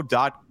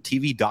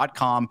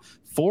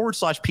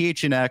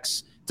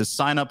fubo.tv.com/PHNX to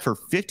sign up for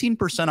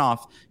 15%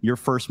 off your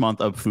first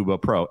month of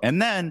Fubo Pro.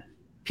 And then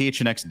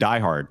PHNX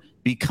Diehard.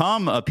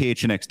 Become a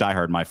PHNX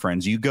Diehard, my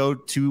friends. You go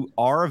to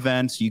our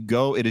events.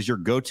 It is your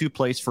go-to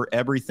place for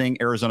everything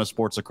Arizona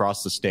sports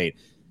across the state.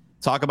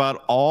 Talk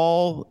about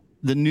all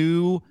the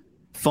new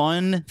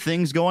fun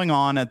things going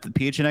on at the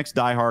PHNX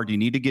Diehard. You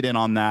need to get in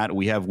on that.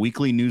 We have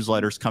weekly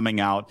newsletters coming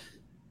out.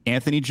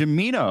 Anthony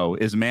Gimino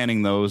is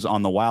manning those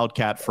on the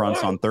Wildcat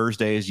fronts on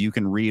Thursdays. You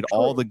can read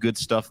all the good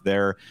stuff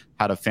there.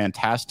 Had a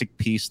fantastic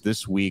piece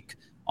this week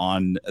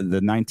on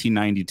the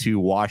 1992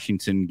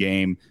 Washington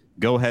game.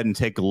 Go ahead and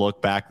take a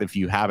look back if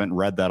you haven't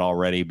read that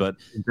already. But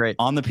great.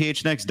 On the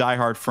PHNX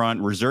Diehard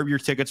front, reserve your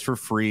tickets for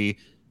free.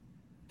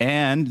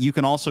 And you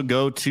can also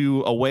go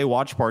to away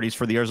watch parties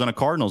for the Arizona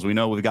Cardinals. We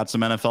know we've got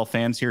some NFL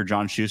fans here.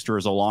 John Schuster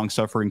is a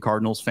long-suffering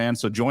Cardinals fan.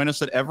 So join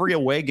us at every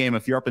away game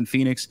if you're up in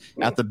Phoenix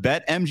at the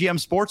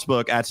BetMGM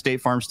Sportsbook at State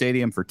Farm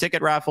Stadium for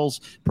ticket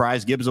raffles,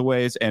 prize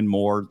giveaways, and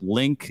more.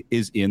 Link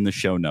is in the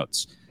show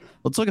notes.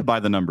 Let's look at by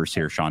the numbers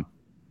here, Sean.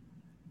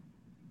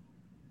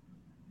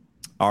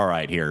 All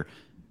right, here.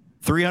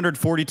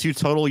 342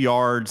 total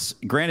yards.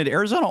 Granted,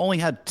 Arizona only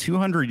had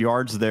 200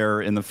 yards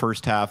there in the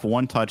first half,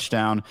 1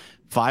 touchdown,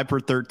 5 for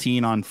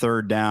 13 on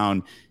third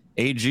down.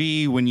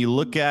 AG, when you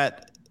look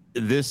at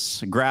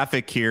this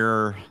graphic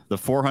here, the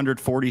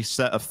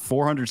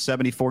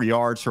 474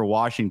 yards for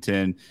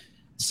Washington,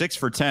 6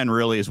 for 10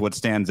 really is what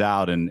stands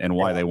out and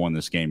why they won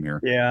this game here.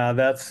 Yeah,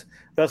 that's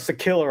the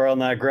killer on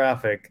that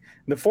graphic.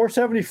 The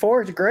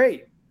 474 is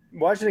great.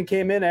 Washington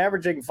came in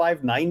averaging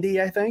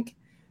 590, I think.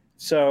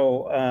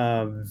 So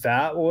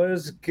that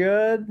was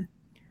good,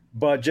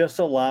 but just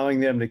allowing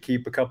them to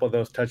keep a couple of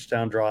those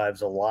touchdown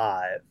drives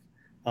alive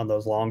on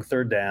those long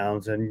third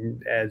downs.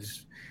 And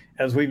as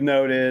we've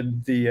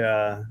noted,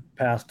 the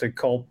pass to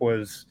Culp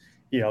was,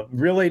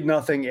 really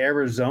nothing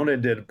Arizona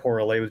did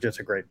poorly. It was just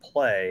a great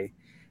play.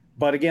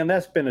 But again,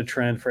 that's been a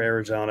trend for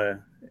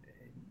Arizona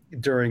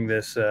during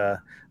this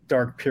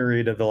dark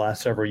period of the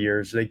last several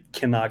years. They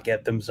cannot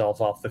get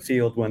themselves off the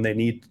field when they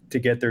need to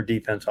get their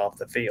defense off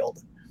the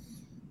field.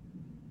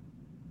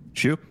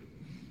 Shoot.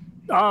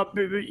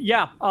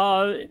 Yeah.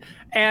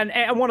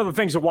 And one of the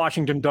things that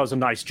Washington does a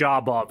nice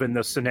job of in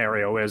this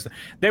scenario is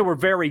they were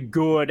very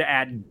good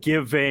at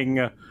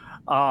taking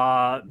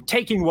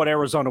what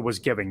Arizona was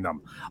giving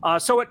them.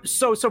 So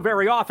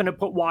very often it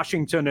put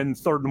Washington in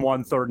 3rd and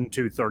 1, 3rd and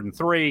 2, 3rd and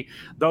 3.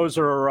 Those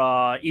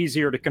are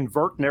easier to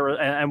convert,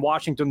 and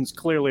Washington's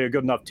clearly a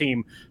good enough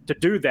team to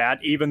do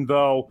that, even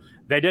though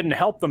they didn't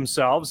help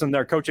themselves, and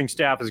their coaching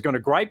staff is going to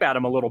gripe at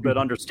them a little bit,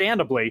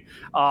 understandably,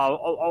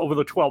 over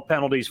the 12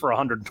 penalties for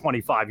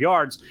 125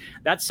 yards.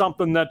 That's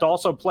something that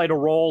also played a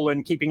role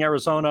in keeping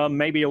Arizona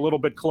maybe a little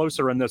bit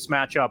closer in this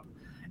matchup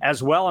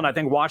as well. And I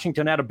think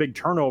Washington had a big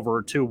turnover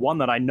or two, one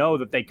that I know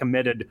that they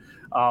committed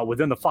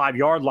within the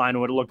 5-yard line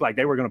when it looked like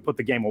they were going to put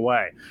the game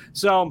away.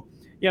 So,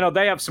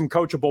 they have some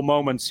coachable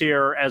moments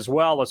here as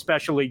well,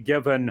 especially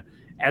given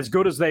as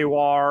good as they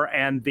are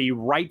and the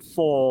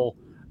rightful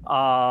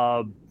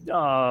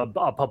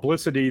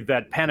publicity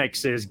that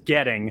Penix is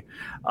getting.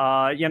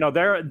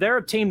 They're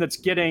a team that's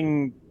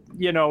getting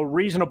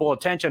reasonable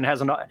attention,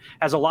 has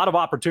a lot of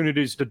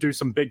opportunities to do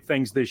some big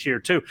things this year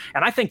too,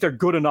 and I think they're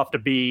good enough to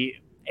be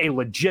a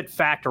legit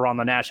factor on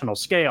the national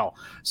scale.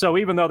 So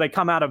even though they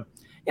come out of,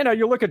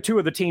 you look at two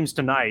of the teams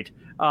tonight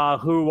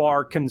who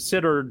are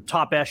considered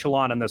top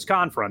echelon in this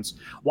conference.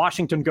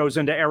 Washington goes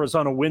into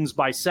Arizona, wins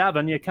by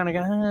 7. You kind of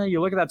go,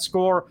 you look at that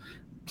score.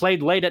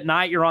 Played late at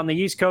night, you're on the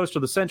East Coast or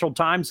the Central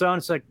Time Zone.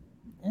 It's like,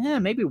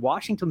 maybe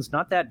Washington's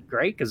not that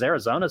great because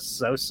Arizona's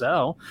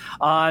so-so.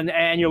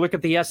 And you look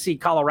at the SC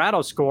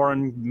Colorado score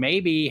and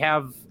maybe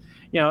have,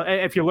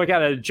 if you look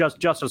at it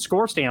just a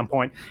score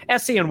standpoint,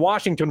 SC and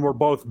Washington were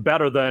both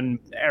better than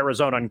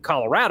Arizona and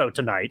Colorado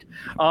tonight.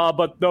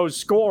 But those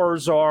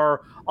scores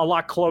are a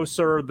lot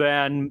closer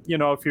than,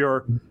 if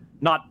you're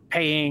not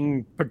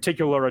paying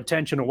particular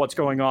attention to what's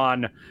going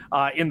on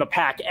in the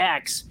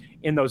Pac-X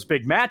in those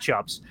big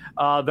matchups,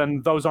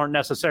 then those aren't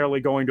necessarily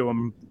going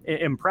to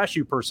impress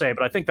you per se.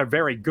 But I think they're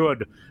very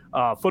good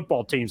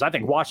football teams. I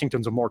think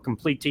Washington's a more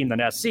complete team than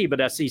SC,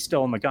 but SC's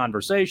still in the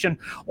conversation.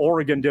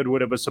 Oregon did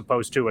what it was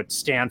supposed to at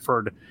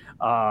Stanford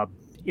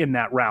in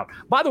that route.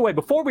 By the way,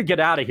 before we get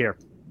out of here,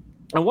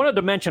 I wanted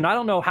to mention, I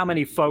don't know how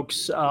many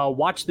folks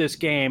watched this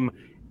game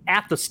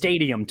at the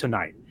stadium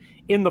tonight.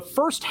 In the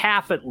first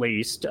half, at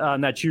least,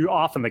 and that's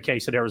often the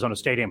case at Arizona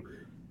Stadium,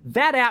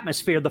 that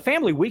atmosphere, the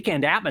family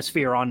weekend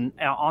atmosphere on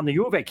the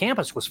U of A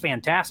campus was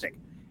fantastic.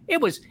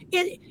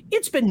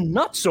 It's been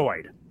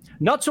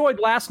nutsoid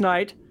last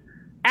night.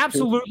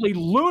 Absolutely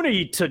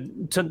loony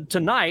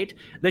tonight.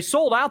 They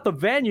sold out the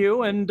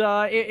venue, and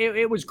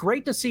it was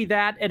great to see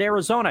that at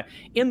Arizona.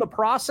 In the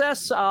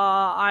process,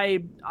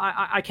 I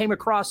came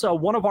across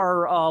one of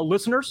our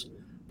listeners,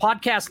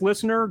 podcast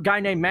listener, guy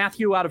named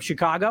Matthew out of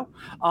Chicago,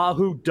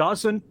 who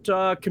doesn't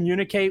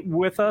communicate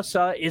with us,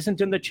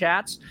 isn't in the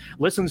chats,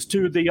 listens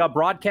to the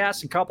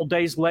broadcast a couple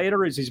days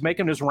later as he's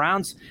making his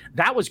rounds.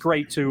 That was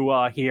great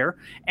to hear,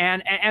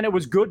 and it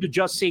was good to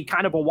just see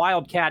kind of a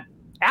Wildcat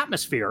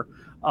atmosphere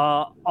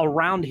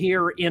around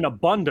here in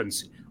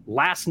abundance.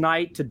 Last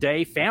night,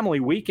 today, family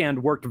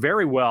weekend worked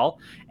very well.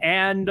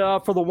 And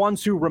for the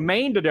ones who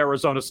remained at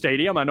Arizona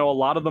Stadium, I know a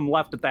lot of them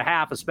left at the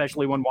half,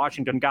 especially when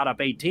Washington got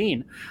up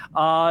 18.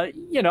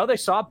 They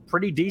saw a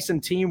pretty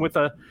decent team with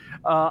a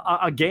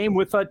game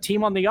with a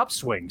team on the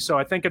upswing. So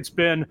I think it's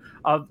been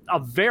a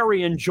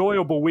very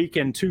enjoyable week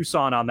in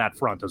Tucson on that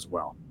front as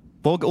well.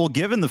 Well,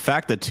 given the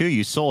fact that, too,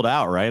 you sold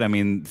out, right? I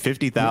mean,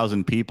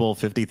 50,000 people,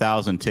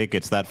 50,000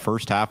 tickets. That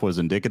first half was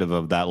indicative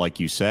of that, like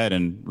you said,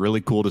 and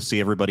really cool to see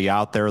everybody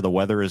out there. The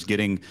weather is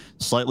getting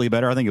slightly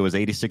better. I think it was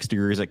 86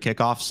 degrees at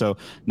kickoff, so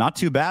not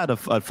too bad.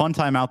 A fun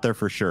time out there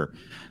for sure.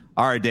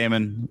 All right,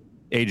 Damon,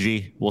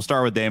 AG, we'll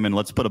start with Damon.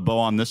 Let's put a bow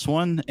on this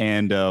one,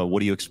 and what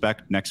do you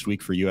expect next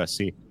week for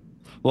USC?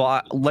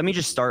 Well, let me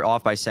just start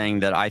off by saying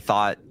that I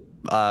thought,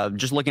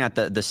 just looking at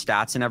the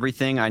stats and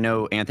everything, I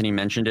know Anthony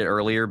mentioned it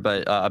earlier,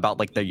 but about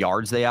like the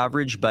yards they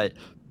average, but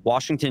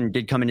Washington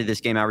did come into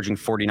this game averaging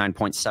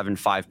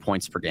 49.75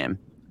 points per game,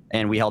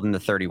 and we held them to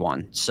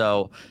 31.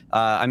 So,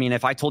 I mean,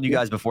 if I told you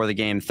guys before the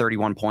game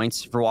 31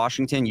 points for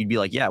Washington, you'd be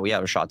like, yeah, we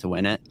have a shot to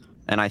win it.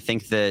 And I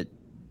think that,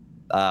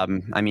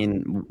 I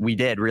mean, we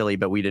did really,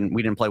 but we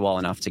didn't play well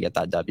enough to get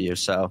that W.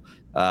 So,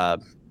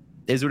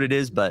 is what it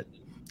is, but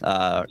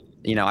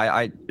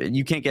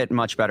you can't get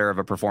much better of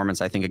a performance,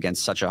 I think,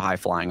 against such a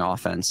high-flying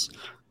offense.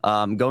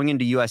 Going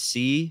into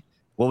USC,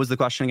 what was the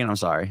question again? I'm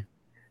sorry.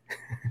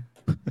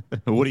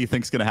 What do you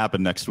think is going to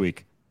happen next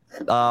week?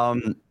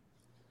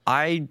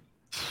 I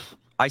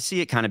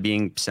see it kind of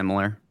being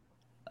similar.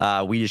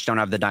 We just don't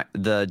have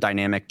the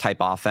dynamic type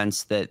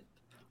offense that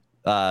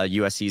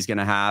USC is going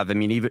to have. I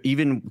mean,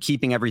 even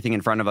keeping everything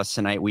in front of us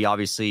tonight, we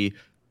obviously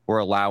were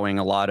allowing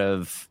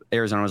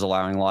Arizona was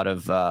allowing a lot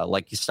of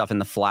like stuff in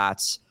the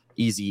flats,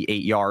 easy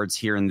 8 yards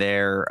here and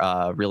there,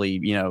 really,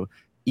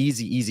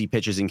 easy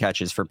pitches and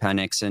catches for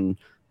Penix. And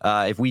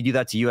if we do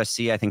that to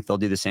USC, I think they'll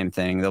do the same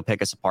thing. They'll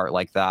pick us apart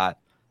like that.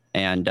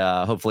 And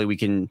hopefully we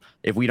can,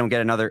 if we don't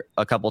get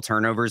a couple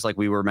turnovers like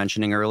we were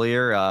mentioning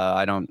earlier,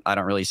 I don't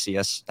really see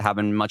us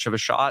having much of a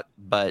shot,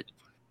 but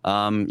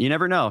you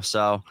never know.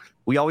 So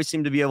we always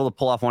seem to be able to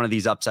pull off one of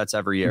these upsets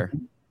every year.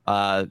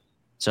 So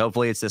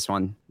hopefully it's this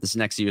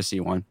next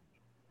USC one.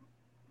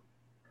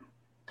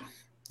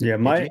 Yeah,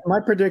 my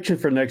prediction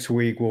for next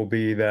week will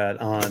be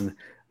that on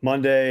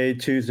Monday,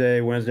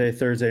 Tuesday, Wednesday,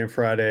 Thursday, and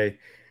Friday,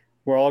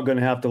 we're all going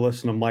to have to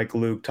listen to Mike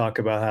Luke talk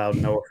about how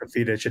Noah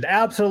Fifita should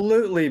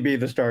absolutely be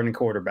the starting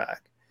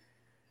quarterback.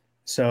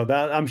 So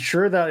that I'm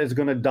sure that is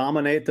going to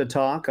dominate the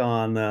talk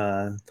on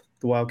the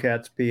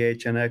Wildcats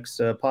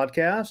PHNX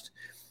podcast.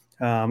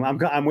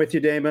 I'm with you,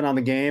 Damon, on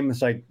the game.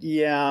 It's like,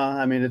 yeah,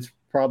 I mean, it's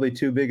probably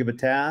too big of a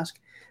task,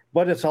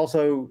 but it's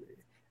also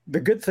the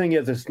good thing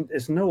is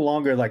it's no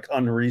longer like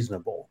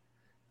unreasonable.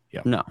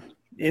 Yeah. No.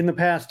 In the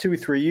past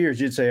 2-3 years,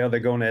 you'd say, oh, they're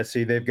going to SC.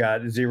 They've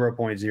got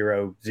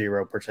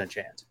 0.00%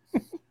 chance.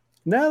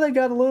 Now they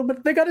got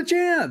a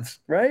chance,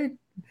 right?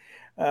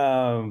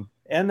 And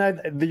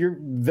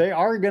they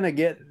are going to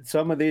get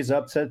some of these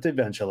upsets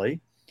eventually.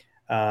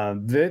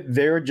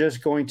 They're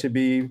just going to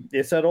be,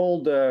 it's that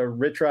old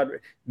Rich Rod.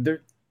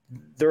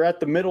 They're at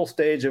the middle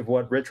stage of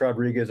what Rich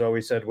Rodriguez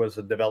always said was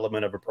the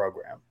development of a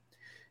program.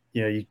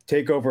 You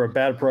take over a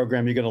bad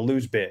program, you're going to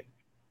lose big.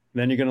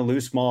 Then you're going to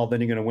lose small, then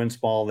you're going to win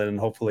small, then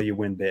hopefully you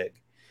win big.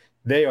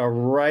 They are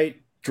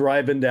right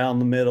driving down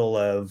the middle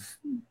of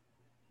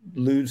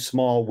lose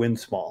small, win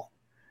small.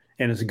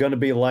 And it's going to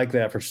be like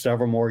that for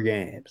several more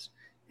games.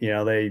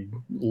 They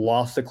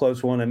lost the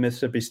close one at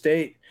Mississippi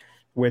State,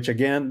 which,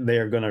 again, they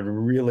are going to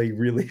really,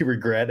 really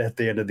regret at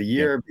the end of the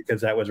year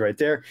because that was right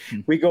there.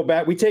 We go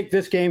back, we take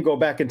this game, go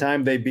back in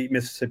time, they beat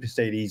Mississippi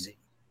State easy.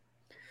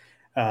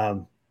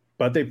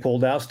 But they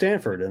pulled out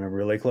Stanford in a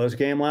really close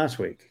game last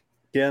week.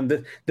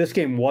 Again, this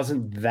game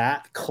wasn't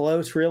that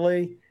close,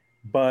 really,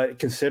 but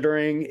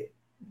considering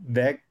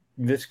that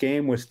this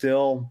game was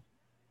still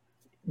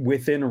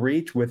within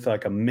reach with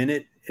like 1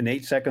 minute and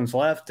 8 seconds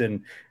left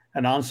and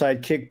an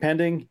onside kick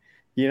pending,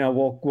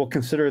 we'll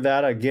consider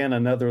that again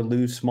another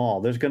lose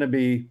small. There's going to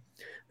be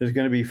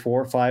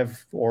 4 or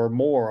 5 or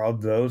more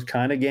of those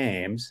kind of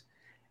games,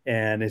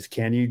 and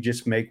can you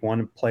just make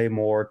one play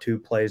more, 2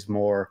 plays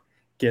more,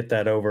 get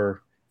that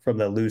over from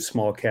the lose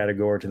small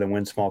category to the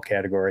win small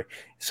category.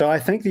 So I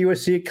think the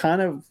USC kind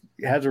of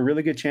has a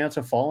really good chance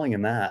of falling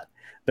in that.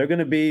 They're going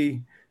to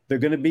be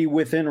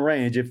within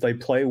range if they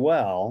play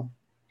well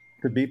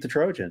to beat the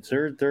Trojans.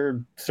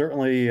 They're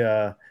certainly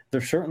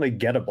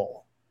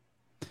gettable.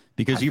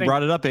 Because you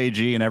brought it up,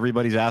 AG, and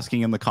everybody's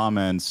asking in the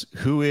comments,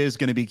 who is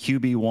going to be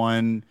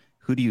QB1?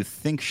 Who do you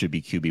think should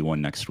be QB1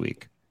 next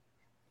week?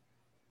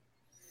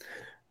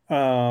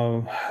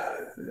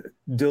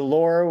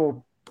 Delora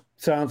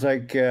sounds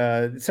like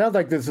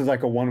this is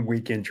like a 1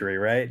 week injury,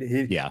 right?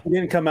 He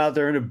didn't come out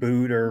there in a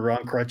boot or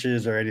on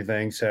crutches or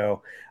anything.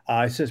 So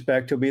I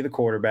suspect he'll be the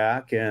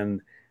quarterback,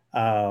 and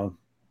I'm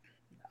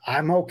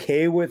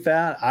okay with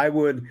that.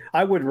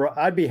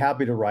 I'd be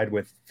happy to ride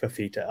with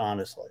Fifita,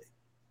 honestly.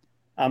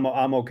 I'm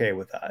okay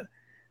with that.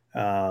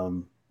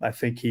 I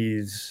think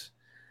he's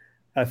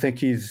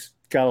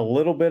got a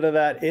little bit of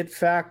that it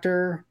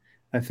factor.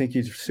 I think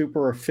he's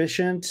super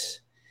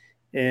efficient,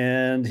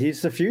 and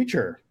he's the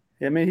future.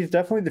 I mean, he's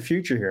definitely the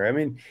future here. I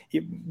mean,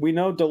 we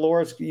know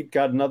Delores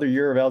got another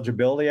year of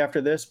eligibility after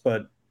this,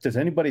 but does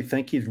anybody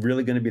think he's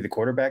really going to be the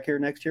quarterback here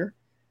next year?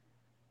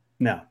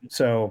 No.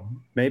 So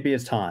maybe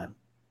it's time.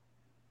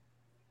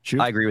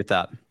 I agree with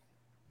that.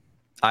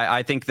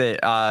 I think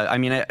that,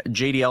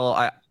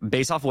 JDL,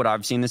 based off what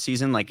I've seen this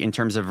season, like in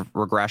terms of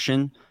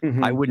regression,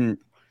 I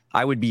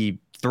would be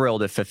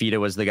thrilled if Fifita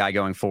was the guy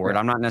going forward.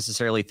 I'm not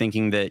necessarily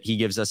thinking that he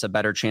gives us a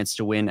better chance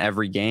to win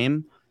every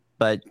game,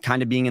 but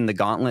kind of being in the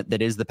gauntlet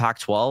that is the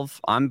Pac-12,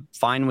 I'm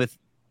fine with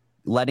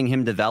letting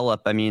him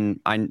develop. I mean,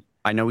 I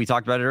know we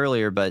talked about it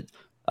earlier, but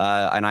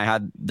and I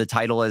had the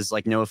title as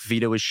like Noah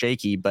Fifita was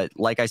shaky, but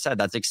like I said,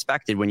 that's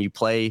expected when you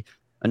play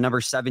a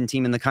number 7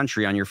 team in the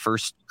country on your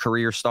first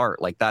career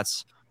start. Like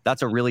that's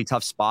a really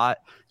tough spot.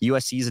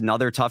 USC is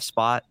another tough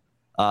spot.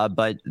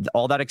 But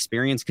all that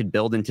experience could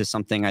build into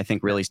something I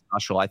think really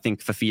special. I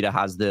think Fifita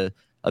has the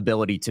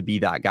ability to be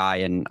that guy,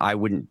 and I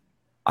wouldn't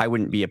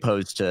be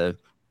opposed to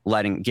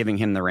giving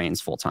him the reins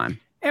full time.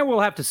 And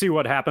we'll have to see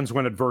what happens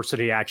when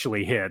adversity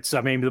actually hits.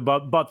 I mean,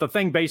 but the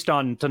thing based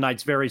on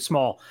tonight's very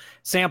small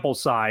sample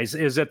size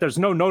is that there's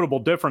no notable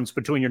difference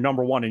between your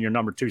number 1 and your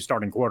number 2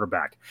 starting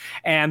quarterback.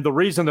 And the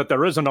reason that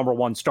there is a number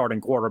 1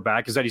 starting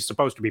quarterback is that he's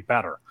supposed to be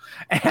better.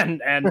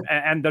 And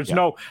there's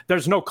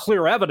no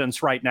clear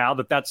evidence right now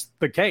that that's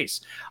the case.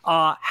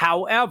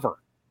 However,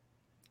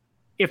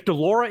 if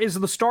Delora is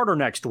the starter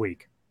next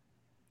week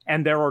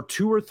and there are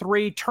 2 or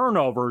 3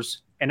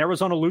 turnovers and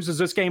Arizona loses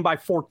this game by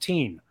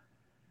 14,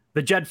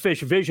 the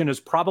Jedfish vision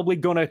is probably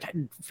going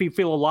to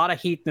feel a lot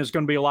of heat, and there's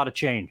going to be a lot of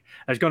change.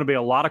 There's going to be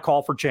a lot of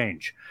call for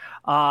change.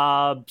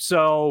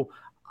 So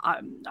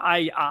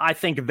I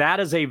think that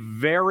is a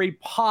very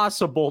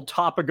possible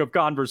topic of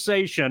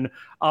conversation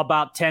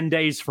about 10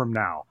 days from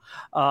now.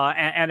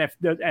 And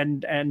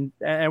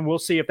we'll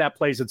see if that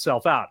plays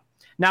itself out.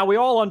 Now, we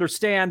all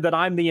understand that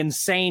I'm the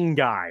insane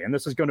guy, and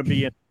this is going to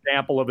be an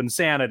example of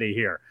insanity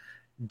here.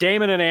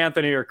 Damon and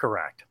Anthony are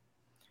correct.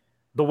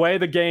 The way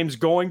the game's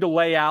going to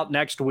lay out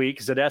next week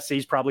is that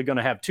SC's probably going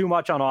to have too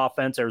much on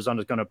offense.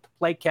 Arizona's going to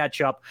play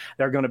catch up.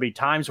 There are going to be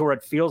times where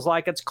it feels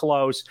like it's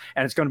close,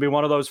 and it's going to be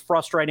one of those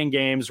frustrating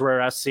games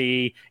where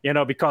SC,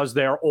 because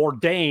they're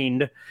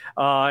ordained,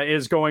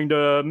 is going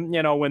to,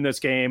 win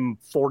this game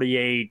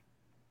 48-38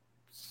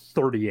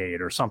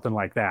 or something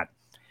like that.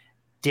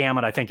 Damn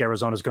it, I think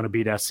Arizona's going to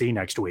beat SC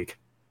next week.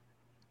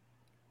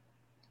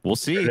 We'll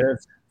see.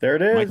 There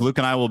it is. Mike Luke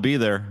and I will be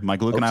there.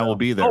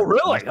 Oh,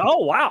 really?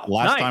 Wow.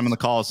 Last time in the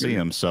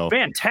Coliseum. So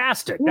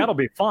fantastic. That'll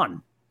be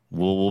fun.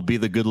 We'll be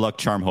the good luck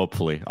charm,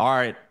 hopefully. All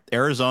right.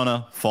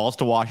 Arizona falls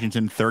to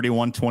Washington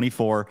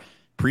 31-24.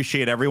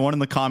 Appreciate everyone in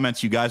the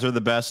comments. You guys are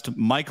the best.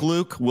 Mike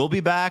Luke will be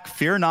back.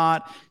 Fear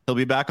not. He'll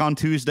be back on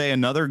Tuesday.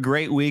 Another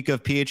great week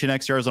of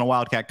PHNX Arizona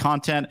Wildcat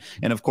content.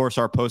 And, of course,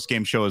 our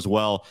post-game show as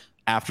well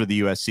after the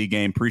USC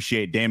game.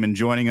 Appreciate Damon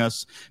joining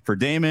us. For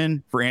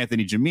Damon, for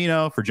Anthony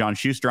Gimino, for John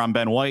Schuster, I'm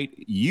Ben White.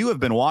 You have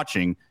been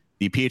watching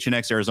the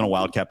PHNX Arizona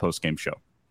Wildcat post-game show.